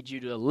you. They need you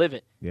to live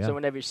it. Yeah. So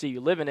whenever you see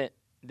you living it,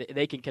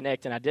 they can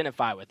connect and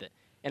identify with it.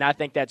 And I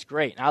think that's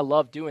great. And I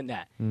love doing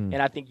that. And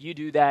I think you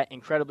do that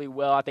incredibly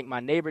well. I think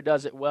my neighbor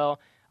does it well.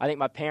 I think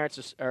my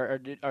parents are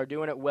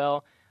doing it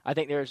well. I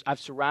think I've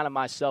surrounded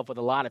myself with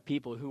a lot of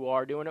people who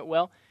are doing it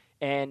well.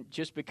 And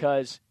just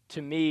because,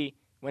 to me,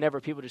 whenever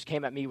people just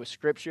came at me with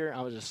Scripture, I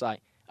was just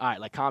like, all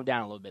right, like, calm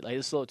down a little bit. Like,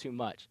 this is a little too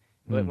much.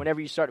 But whenever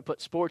you start to put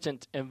sports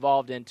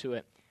involved into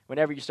it,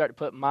 whenever you start to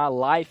put my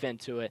life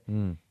into it,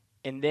 and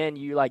then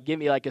you, like, give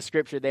me, like, a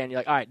Scripture there, and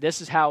you're like, all right,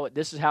 this is how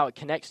it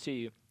connects to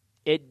you.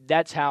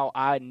 That's how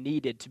I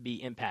needed to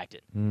be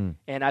impacted.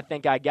 And I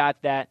think I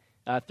got that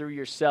through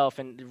yourself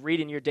and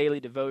reading your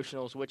daily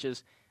devotionals, which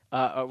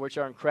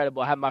are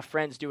incredible. I have my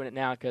friends doing it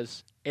now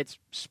because it's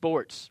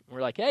sports.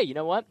 We're like, hey, you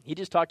know what? He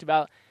just talked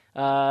about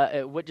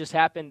what just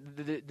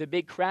happened, the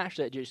big crash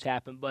that just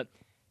happened. But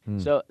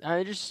so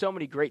there's just so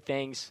many great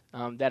things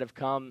that have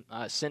come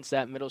since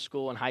that middle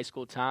school and high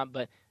school time.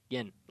 But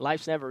again,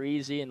 life's never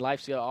easy, and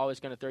life's always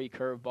going to throw you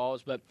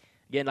curveballs. But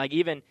again, like,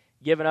 even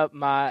giving up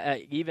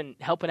even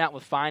helping out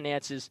with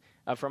finances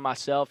for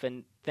myself,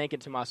 and thinking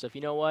to myself,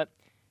 you know what?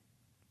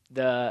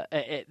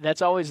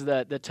 That's always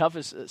the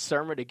toughest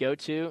sermon to go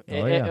to.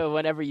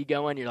 Whenever you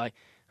go in, you're like,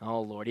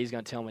 oh, Lord, he's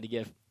going to tell me to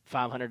give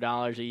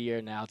 $500 a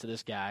year now to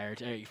this guy, or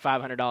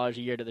 $500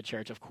 a year to the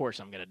church. Of course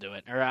I'm going to do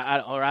it. Or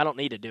I don't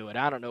need to do it.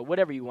 I don't know,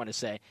 whatever you want to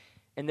say.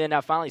 And then I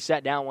finally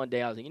sat down one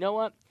day. I was like, you know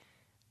what?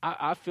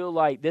 I feel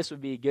like this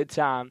would be a good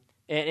time.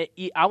 And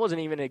I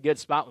wasn't even in a good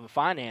spot with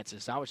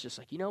finances. I was just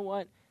like, you know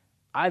what?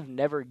 I've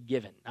never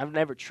given. I've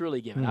never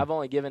truly given. I've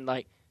only given,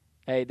 like,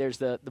 hey, there's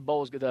the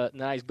bowls, the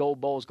nice gold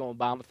bowls going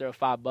by. I'm gonna throw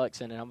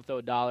 $5 in it. I'm gonna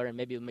throw $1 and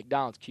maybe a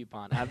McDonald's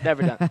coupon. I've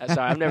never done that.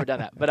 Sorry, I've never done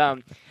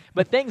that.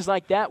 But things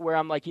like that where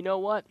I'm like, you know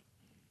what?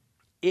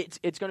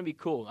 It's gonna be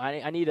cool.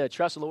 I need to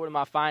trust the Lord in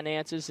my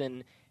finances,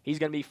 and He's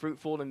gonna be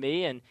fruitful to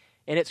me, and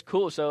it's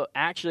cool. So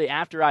actually,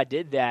 after I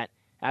did that,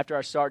 after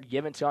I started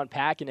giving to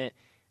unpacking it,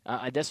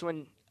 that's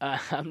when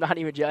I'm not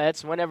even.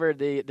 That's whenever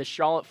the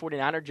Charlotte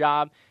 49er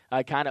job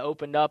kind of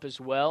opened up as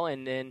well,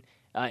 and then.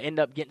 Ended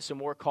up getting some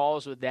more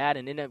calls with that,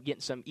 and ended up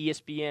getting some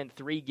ESPN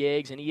 3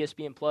 gigs and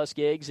ESPN Plus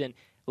gigs and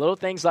little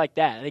things like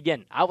that. And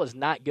again, I was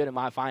not good at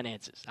my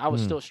finances. I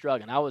was still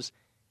struggling. I was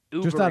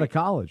Ubering. Just out of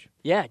college.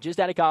 Yeah, just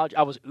out of college.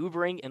 I was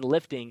Ubering and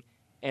lifting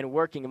and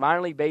working minor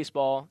league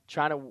baseball,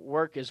 trying to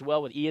work as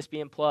well with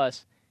ESPN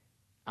Plus.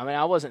 I mean,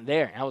 I wasn't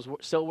there. I was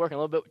still working a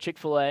little bit with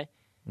Chick-fil-A,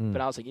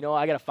 but I was like, you know what?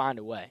 I got to find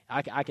a way.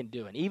 I can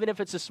do it, even if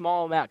it's a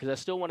small amount, because I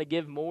still want to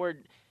give more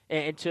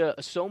and to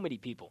so many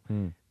people.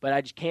 But I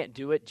just can't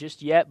do it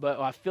just yet, but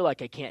I feel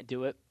like I can't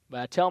do it.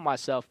 But I tell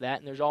myself that,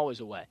 and there's always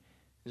a way.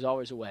 There's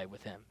always a way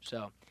with Him.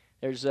 So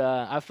there's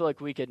I feel like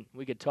we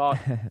could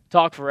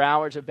talk for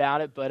hours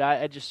about it, but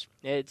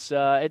it's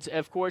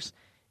of course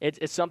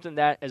it's something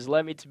that has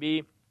led me to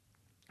be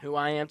who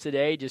I am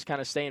today, just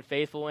kind of staying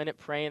faithful in it,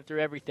 praying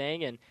through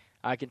everything, and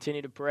I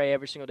continue to pray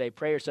every single day.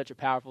 Prayer is such a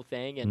powerful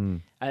thing,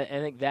 and I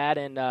think that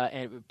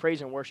and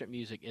praise and worship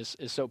music is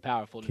so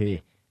powerful to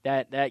me.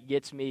 That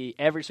gets me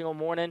every single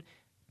morning.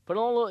 Put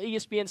on a little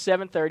ESPN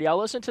 7:30. I'll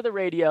listen to the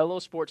radio, a little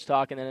sports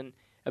talk, and then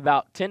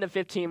about 10 to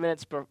 15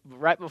 minutes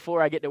right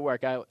before I get to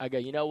work, I go,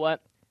 you know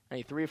what? I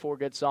need 3 or 4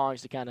 good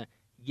songs to kind of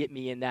get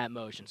me in that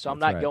motion. So I'm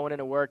not going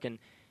into work and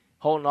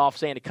holding off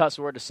saying a cuss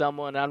word to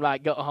someone. I'm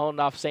not holding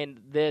off saying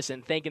this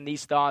and thinking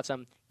these thoughts.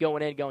 I'm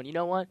going in going, you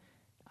know what?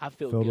 I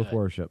feel filled good. with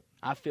worship.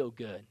 I feel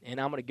good, and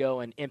I'm going to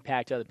go and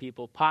impact other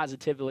people,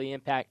 positively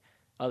impact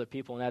other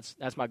people, and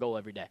that's my goal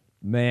every day.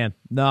 Man,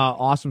 no,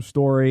 awesome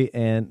story,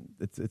 and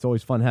it's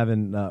always fun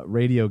having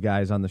radio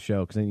guys on the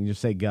show because then you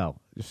just say go.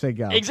 Just say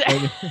go.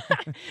 Exactly.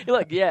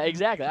 Look, yeah,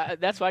 exactly.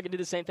 That's why I can do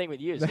the same thing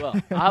with you as well.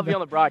 I'll be on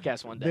the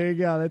broadcast one day. There you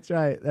go. That's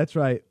right. That's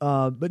right.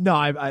 But no,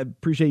 I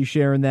appreciate you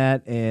sharing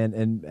that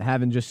and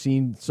having just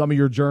seen some of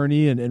your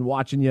journey and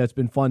watching you. It's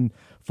been fun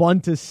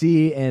to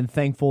see, and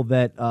thankful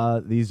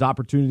that these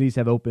opportunities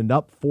have opened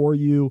up for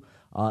you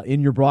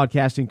in your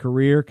broadcasting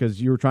career,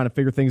 because you were trying to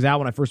figure things out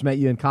when I first met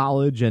you in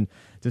college, and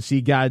to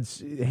see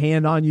God's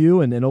hand on you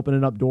and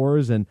opening up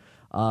doors, and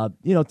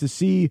to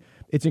see.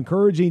 It's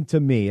encouraging to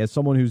me as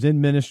someone who's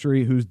in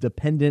ministry, who's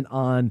dependent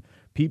on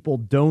people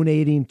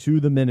donating to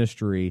the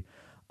ministry,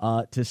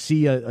 to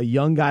see a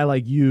young guy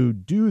like you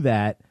do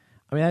that.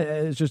 I mean,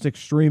 it's just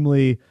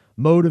extremely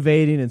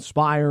motivating,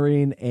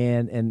 inspiring,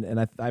 and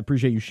I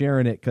appreciate you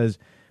sharing it, because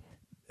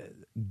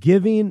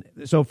giving.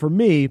 So for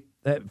me,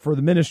 for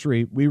the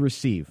ministry, we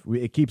receive.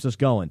 It keeps us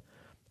going.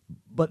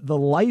 But the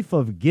life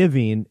of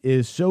giving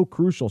is so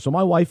crucial. So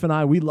my wife and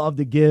I, we love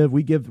to give.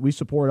 We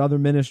support other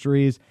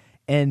ministries,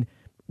 and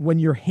when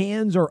your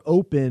hands are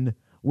open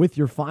with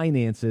your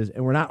finances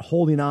and we're not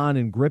holding on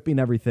and gripping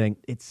everything,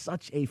 it's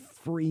such a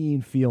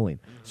freeing feeling.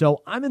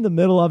 So I'm in the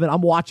middle of it.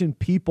 I'm watching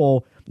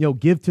people,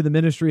 give to the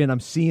ministry, and I'm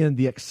seeing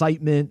the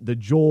excitement, the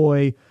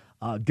joy,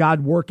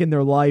 God work in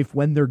their life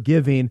when they're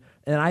giving.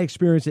 And I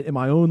experience it in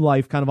my own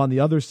life kind of on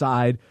the other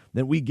side,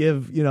 that we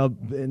give,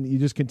 and you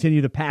just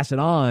continue to pass it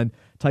on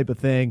type of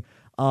thing.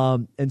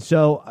 And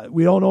so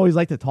we don't always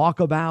like to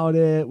talk about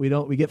it.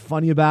 We get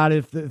funny about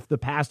it if the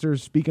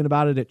pastor's speaking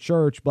about it at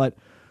church. But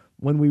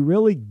when we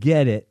really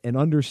get it and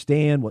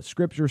understand what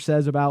Scripture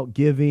says about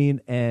giving,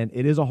 and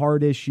it is a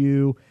hard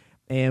issue,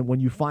 and when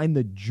you find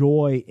the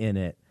joy in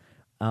it,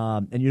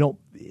 and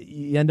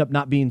you end up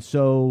not being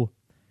so,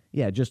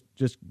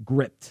 just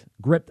gripped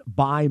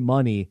by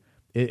money.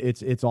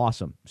 It's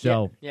awesome.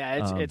 So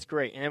it's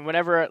great. And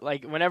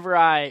whenever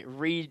I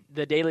read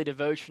the daily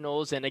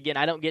devotionals, and again,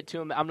 I don't get to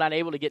them. I'm not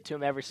able to get to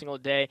them every single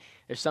day.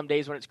 There's some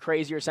days when it's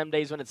crazier, some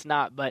days when it's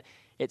not. But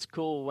it's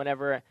cool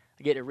whenever I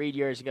get to read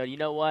yours and go, you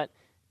know what?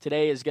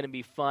 Today is going to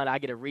be fun. I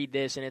get to read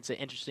this, and it's an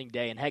interesting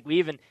day. And heck, we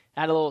even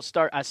had a little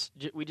start.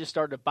 We just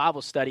started a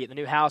Bible study at the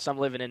new house I'm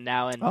living in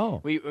now, and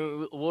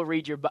we'll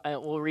read your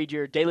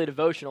daily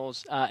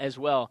devotionals as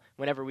well.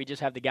 Whenever we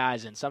just have the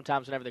guys in.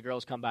 Sometimes whenever the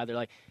girls come by, they're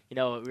like, we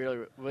don't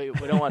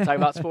want to talk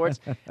about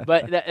sports,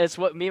 but that's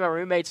what me and my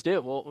roommates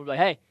do. We'll be like,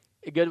 hey,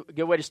 a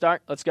good way to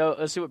start. Let's go.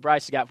 Let's see what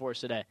Bryce has got for us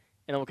today.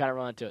 And then we'll kind of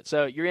run into it.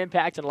 So you're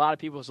impacting a lot of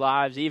people's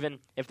lives, even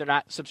if they're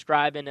not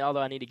subscribing, although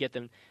I need to get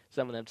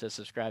some of them to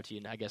subscribe to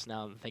you. I guess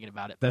now I'm thinking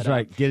about it. That's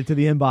right. Get it to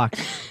the inbox.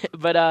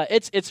 But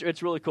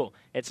it's really cool.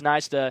 It's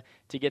nice to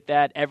get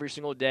that every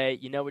single day.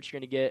 You know what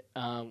you're going to get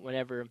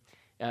whenever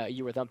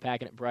you're with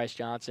Unpacking at Bryce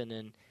Johnson,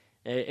 and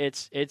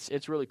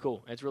it's really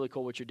cool. It's really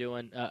cool what you're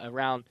doing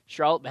around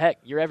Charlotte. But heck,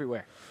 you're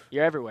everywhere.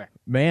 You're everywhere.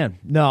 Man,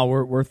 no,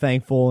 we're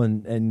thankful,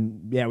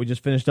 and we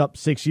just finished up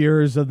 6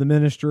 years of the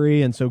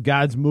ministry, and so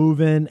God's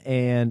moving,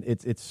 and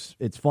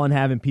it's fun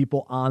having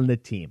people on the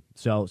team.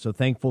 So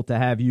thankful to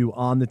have you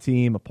on the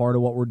team, a part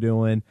of what we're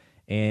doing,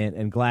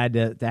 and glad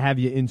to have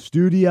you in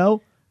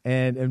studio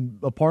and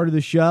a part of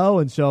the show.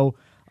 And so,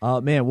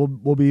 man,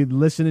 we'll be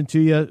listening to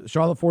you.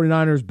 Charlotte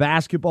 49ers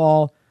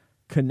basketball,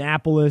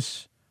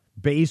 Kannapolis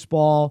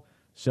baseball.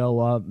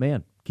 So,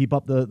 man, keep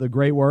up the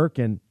great work,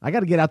 and I got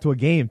to get out to a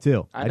game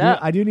too.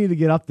 I do need to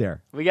get up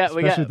there.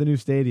 Especially at the new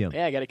stadium.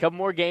 Yeah, I got a couple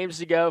more games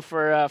to go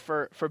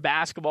for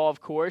basketball,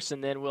 of course,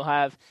 and then we'll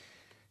have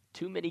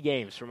too many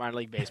games for minor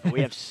league baseball.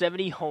 We have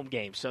 70 home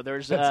games, so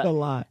there's that's a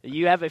lot.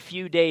 You have a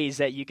few days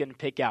that you can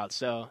pick out,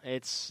 so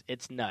it's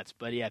nuts.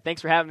 But yeah,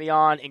 thanks for having me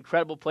on.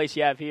 Incredible place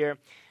you have here,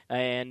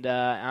 and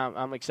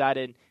I'm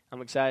excited.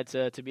 I'm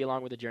excited to be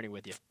along with the journey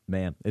with you.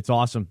 Man, it's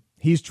awesome.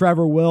 He's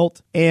Trevor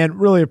Wilt, and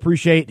really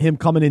appreciate him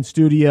coming in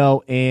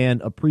studio,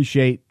 and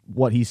appreciate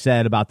what he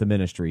said about the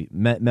ministry.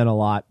 Meant a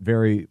lot,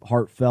 very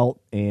heartfelt,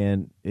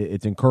 and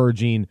it's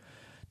encouraging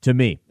to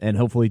me, and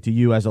hopefully to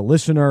you as a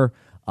listener,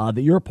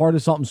 that you're a part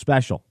of something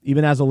special,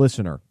 even as a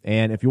listener.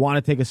 And if you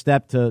want to take a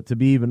step to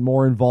be even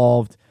more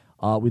involved,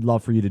 we'd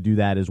love for you to do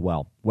that as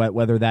well,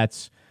 whether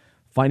that's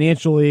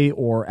financially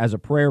or as a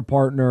prayer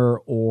partner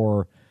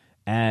or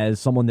as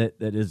someone that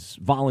is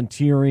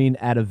volunteering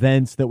at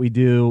events that we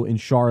do in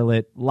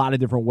Charlotte. A lot of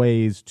different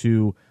ways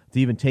to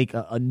even take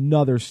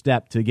another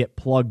step to get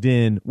plugged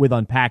in with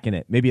Unpacking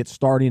It. Maybe it's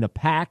starting a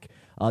pack.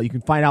 You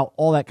can find out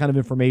all that kind of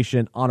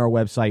information on our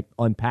website,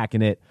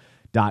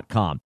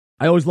 unpackingit.com.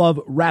 I always love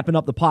wrapping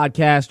up the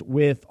podcast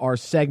with our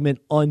segment,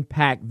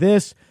 Unpack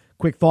This.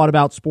 Quick thought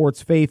about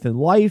sports, faith, and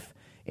life.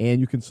 And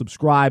you can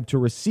subscribe to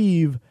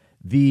receive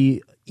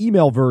the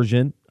email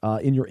version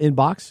in your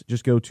inbox.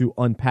 Just go to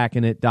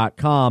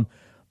unpackingit.com.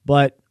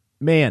 But,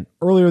 man,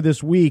 earlier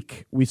this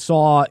week, we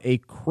saw a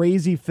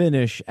crazy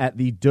finish at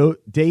the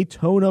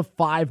Daytona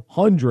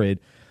 500.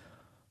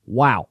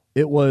 Wow.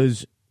 It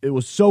was it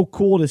was so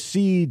cool to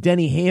see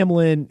Denny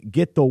Hamlin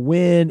get the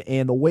win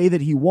and the way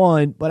that he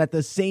won. But at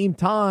the same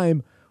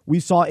time, we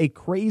saw a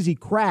crazy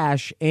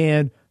crash.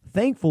 And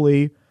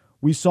thankfully,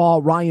 we saw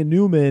Ryan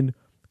Newman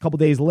a couple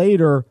days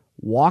later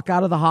walk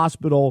out of the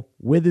hospital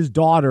with his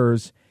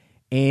daughters.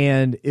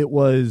 And it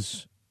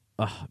was,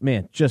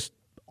 just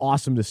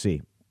awesome to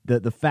see.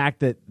 The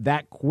fact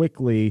that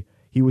quickly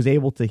he was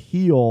able to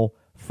heal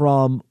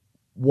from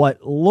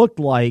what looked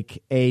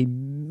like a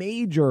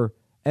major,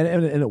 and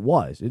it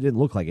didn't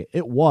look like it.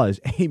 It was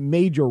a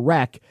major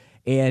wreck,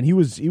 and he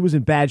was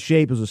in bad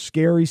shape. It was a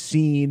scary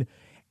scene.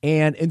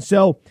 And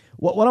so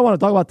what I want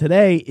to talk about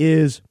today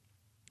is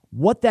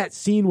what that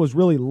scene was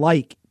really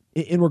like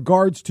in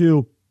regards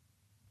to,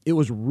 it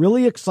was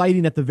really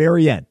exciting at the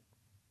very end.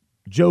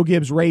 Joe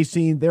Gibbs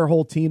Racing, their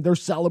whole team, they're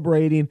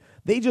celebrating.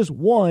 They just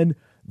won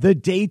the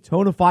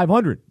Daytona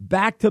 500,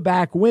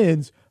 back-to-back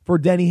wins for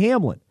Denny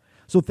Hamlin.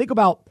 So think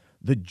about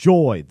the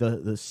joy,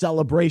 the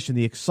celebration,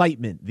 the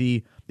excitement,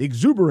 the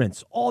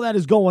exuberance, all that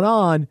is going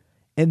on.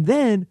 And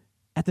then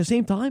at the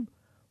same time,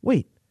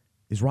 wait,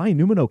 is Ryan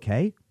Newman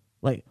okay?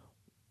 Like,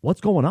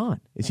 what's going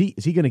on? Is he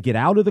going to get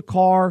out of the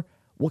car?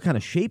 What kind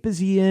of shape is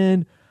he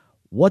in?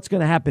 What's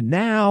going to happen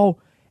now?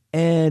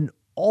 And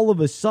all of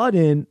a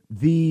sudden,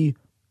 the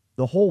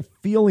whole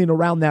feeling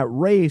around that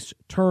race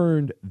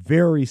turned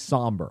very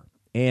somber.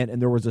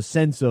 And there was a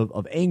sense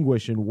of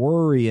anguish and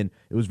worry, and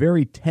it was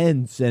very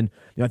tense. And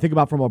I think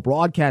about from a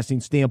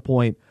broadcasting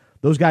standpoint,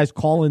 those guys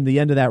calling the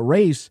end of that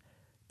race,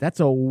 that's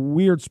a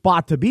weird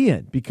spot to be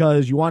in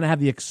because you want to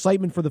have the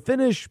excitement for the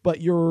finish,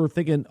 but you're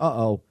thinking,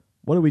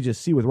 what did we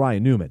just see with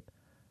Ryan Newman?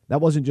 That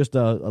wasn't just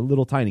a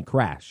little tiny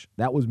crash.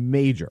 That was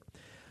major.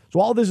 So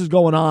all this is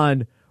going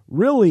on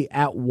really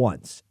at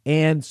once.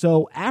 And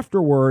so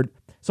afterward,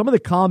 some of the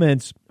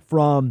comments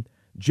from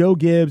Joe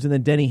Gibbs and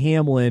then Denny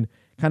Hamlin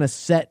kind of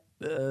set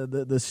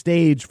the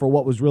stage for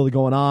what was really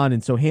going on.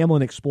 And so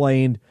Hamlin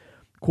explained,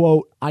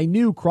 quote, "I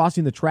knew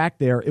crossing the track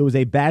there, it was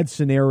a bad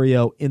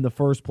scenario in the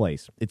first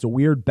place. It's a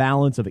weird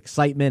balance of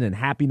excitement and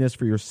happiness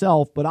for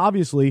yourself, but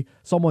obviously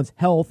someone's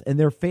health and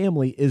their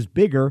family is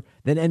bigger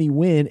than any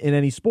win in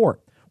any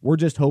sport. We're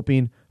just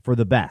hoping for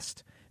the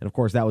best." And of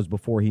course, that was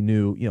before he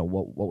knew,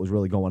 what was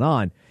really going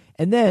on.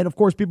 And then, of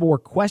course, people were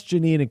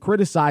questioning and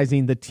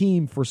criticizing the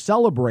team for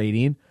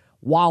celebrating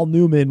while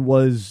Newman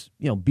was,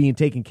 being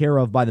taken care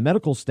of by the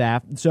medical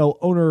staff. And so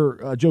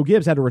owner Joe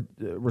Gibbs had to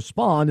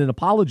respond and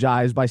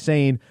apologize by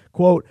saying,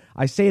 quote,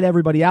 "I say to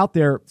everybody out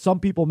there, some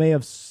people may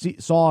have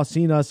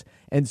seen us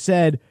and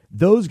said,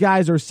 those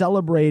guys are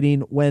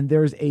celebrating when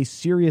there's a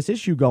serious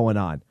issue going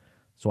on.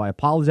 So I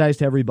apologize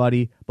to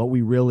everybody, but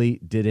we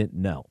really didn't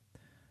know."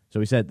 So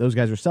he said those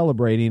guys are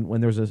celebrating when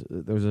there's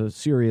a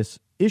serious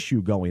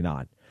issue going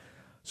on.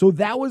 So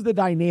that was the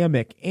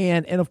dynamic.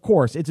 And of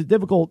course, it's a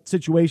difficult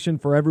situation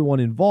for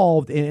everyone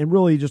involved and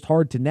really just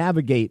hard to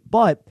navigate.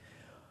 But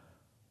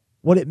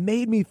what it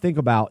made me think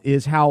about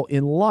is how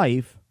in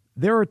life,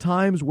 there are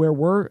times where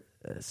we're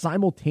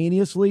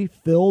simultaneously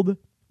filled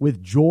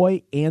with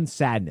joy and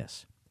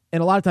sadness.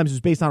 And a lot of times it's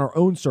based on our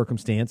own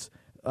circumstances,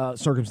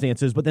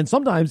 but then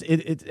sometimes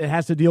it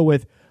has to deal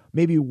with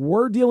maybe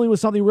we're dealing with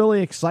something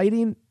really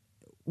exciting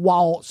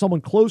while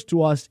someone close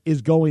to us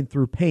is going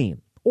through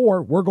pain.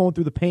 Or we're going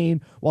through the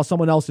pain while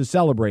someone else is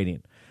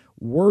celebrating.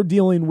 We're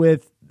dealing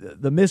with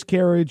the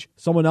miscarriage.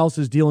 Someone else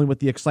is dealing with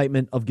the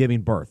excitement of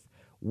giving birth.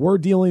 We're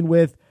dealing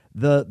with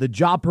the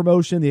job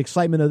promotion, the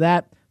excitement of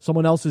that.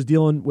 Someone else is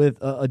dealing with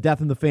a death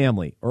in the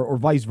family or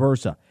vice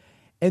versa.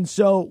 And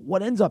so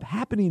what ends up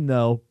happening,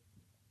 though,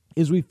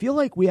 is we feel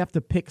like we have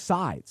to pick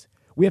sides.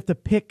 We have to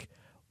pick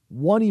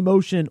one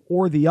emotion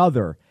or the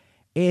other.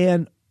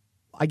 And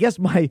I guess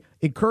my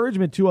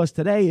encouragement to us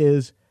today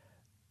is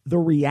the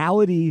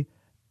reality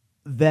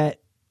that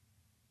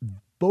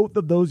both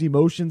of those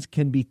emotions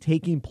can be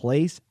taking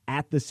place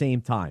at the same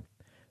time.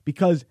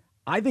 Because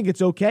I think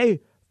it's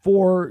okay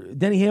for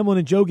Denny Hamlin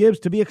and Joe Gibbs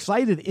to be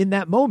excited in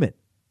that moment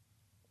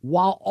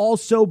while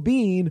also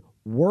being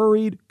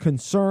worried,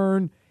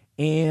 concerned,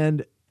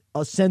 and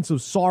a sense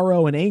of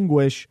sorrow and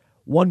anguish,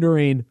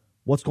 wondering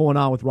what's going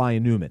on with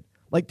Ryan Newman.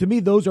 Like, to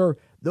me,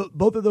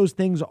 both of those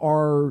things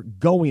are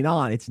going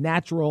on. It's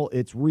natural,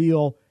 it's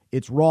real,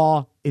 it's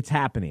raw, it's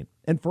happening.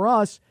 And for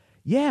us,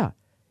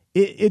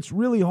 it's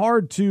really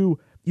hard to,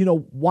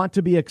 want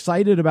to be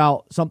excited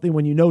about something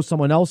when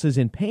someone else is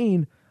in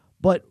pain,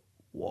 but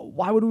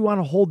why would we want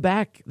to hold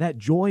back that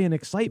joy and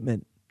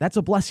excitement? That's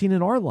a blessing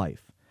in our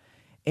life.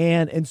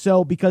 And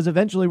so, because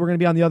eventually we're going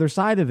to be on the other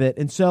side of it.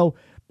 And so,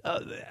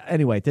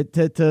 anyway,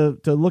 to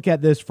look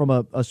at this from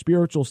a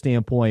spiritual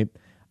standpoint,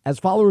 as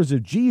followers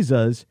of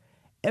Jesus,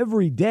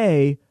 every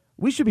day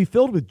we should be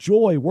filled with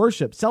joy,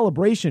 worship,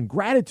 celebration,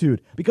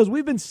 gratitude, because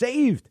we've been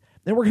saved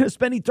and we're going to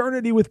spend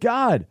eternity with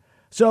God.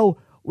 So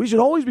we should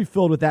always be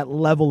filled with that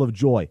level of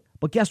joy.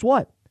 But guess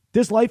what?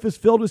 This life is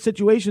filled with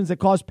situations that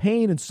cause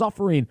pain and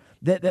suffering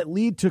that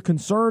lead to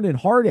concern and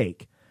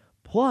heartache.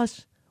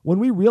 Plus, when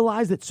we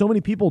realize that so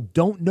many people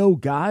don't know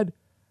God,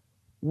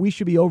 we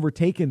should be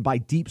overtaken by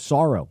deep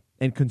sorrow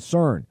and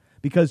concern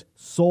because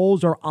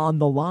souls are on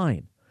the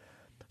line.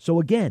 So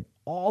again,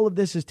 all of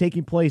this is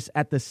taking place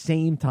at the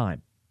same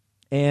time.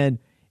 And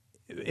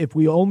if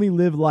we only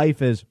live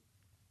life as,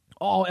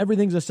 oh,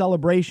 everything's a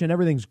celebration,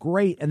 everything's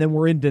great, and then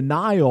we're in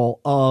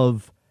denial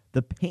of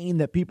the pain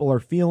that people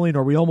are feeling,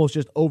 or we almost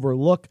just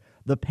overlook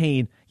the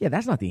pain, yeah,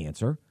 that's not the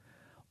answer.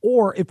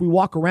 Or if we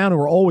walk around and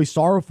we're always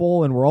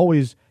sorrowful and we're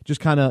always just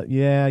kind of,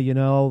 yeah,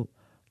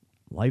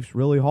 life's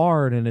really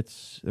hard and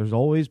there's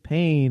always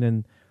pain,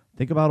 and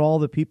think about all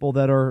the people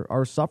that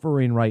are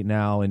suffering right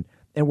now, and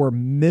we're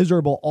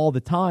miserable all the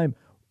time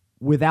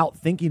without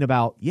thinking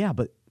about, yeah,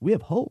 but we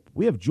have hope,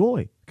 we have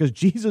joy, because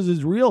Jesus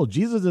is real,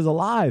 Jesus is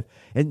alive,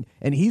 and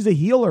he's a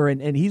healer,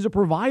 and he's a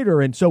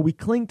provider, and so we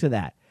cling to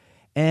that.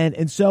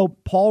 And so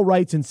Paul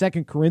writes in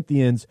 2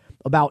 Corinthians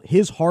about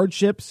his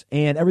hardships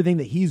and everything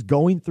that he's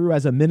going through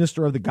as a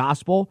minister of the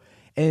gospel.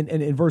 And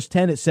in verse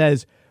 10 it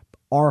says,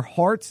 our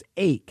hearts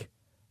ache,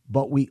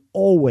 but we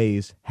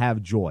always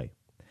have joy.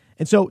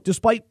 And so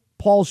despite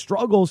Paul's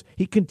struggles,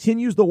 he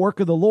continues the work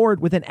of the Lord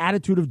with an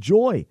attitude of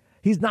joy.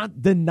 He's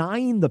not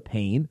denying the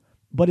pain,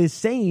 but is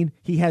saying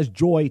he has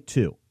joy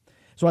too.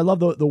 So I love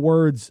the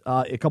words,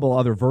 a couple of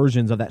other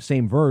versions of that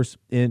same verse.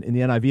 In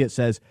the NIV it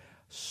says,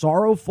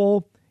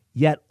 sorrowful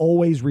yet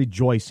always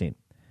rejoicing.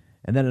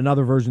 And then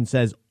another version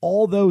says,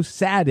 although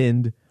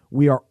saddened,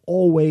 we are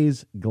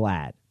always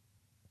glad.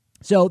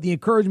 So the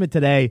encouragement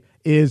today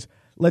is,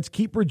 let's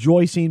keep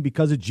rejoicing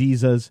because of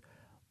Jesus,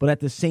 but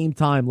at the same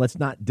time, let's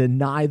not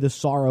deny the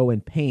sorrow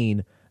and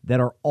pain that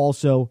are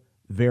also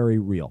very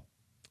real.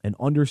 And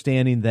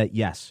understanding that,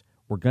 yes,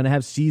 we're going to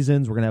have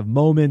seasons, we're going to have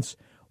moments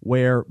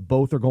where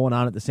both are going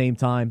on at the same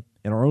time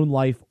in our own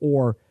life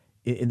or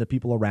in the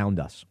people around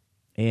us.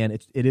 And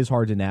it is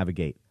hard to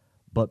navigate.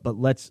 But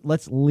let's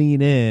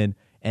lean in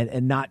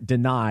and not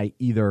deny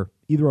either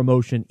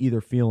emotion, either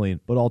feeling,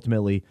 but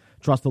ultimately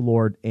trust the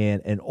Lord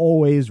and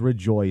always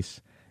rejoice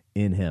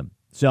in him.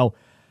 So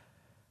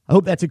I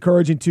hope that's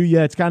encouraging to you.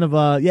 It's kind of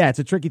it's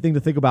a tricky thing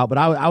to think about, but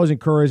I was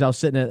encouraged. I was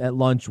sitting at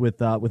lunch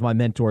with my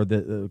mentor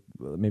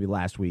maybe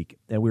last week,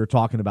 and we were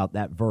talking about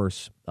that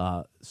verse,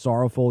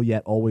 sorrowful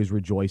yet always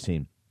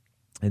rejoicing.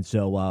 And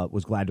so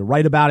was glad to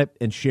write about it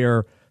and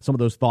share some of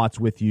those thoughts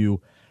with you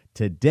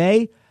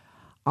today.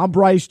 I'm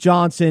Bryce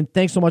Johnson.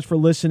 Thanks so much for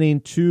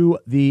listening to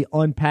the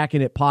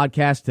Unpacking It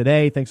podcast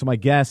today. Thanks to my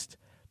guest,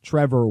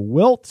 Trevor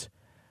Wilt.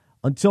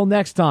 Until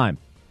next time,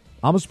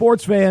 I'm a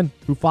sports fan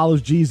who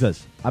follows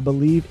Jesus. I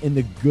believe in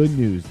the good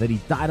news that he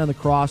died on the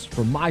cross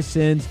for my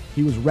sins.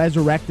 He was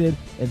resurrected,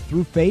 and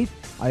through faith,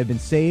 I have been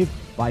saved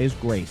by his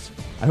grace.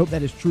 I hope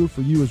that is true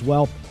for you as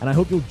well, and I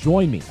hope you'll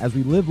join me as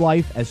we live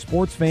life as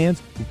sports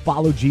fans who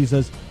follow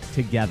Jesus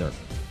together.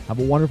 Have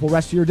a wonderful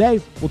rest of your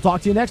day. We'll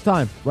talk to you next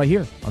time right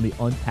here on the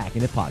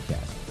Unpacking It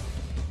podcast.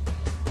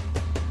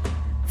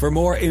 For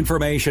more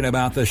information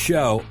about the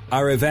show,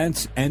 our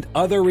events, and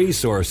other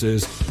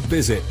resources,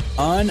 visit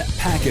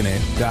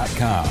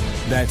unpackinit.com.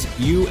 That's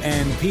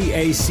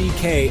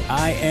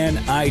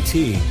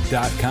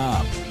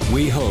unpackinit.com.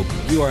 We hope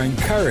you are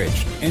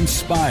encouraged,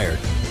 inspired,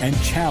 and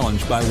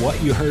challenged by what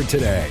you heard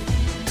today.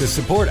 To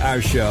support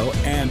our show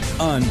and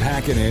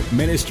Unpacking It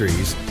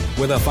Ministries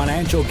with a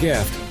financial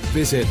gift,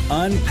 visit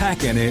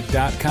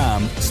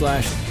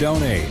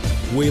unpackinit.com/donate.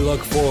 We look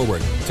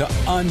forward to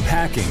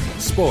unpacking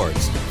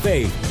sports,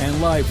 faith,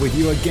 and life with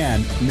you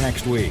again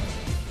next week.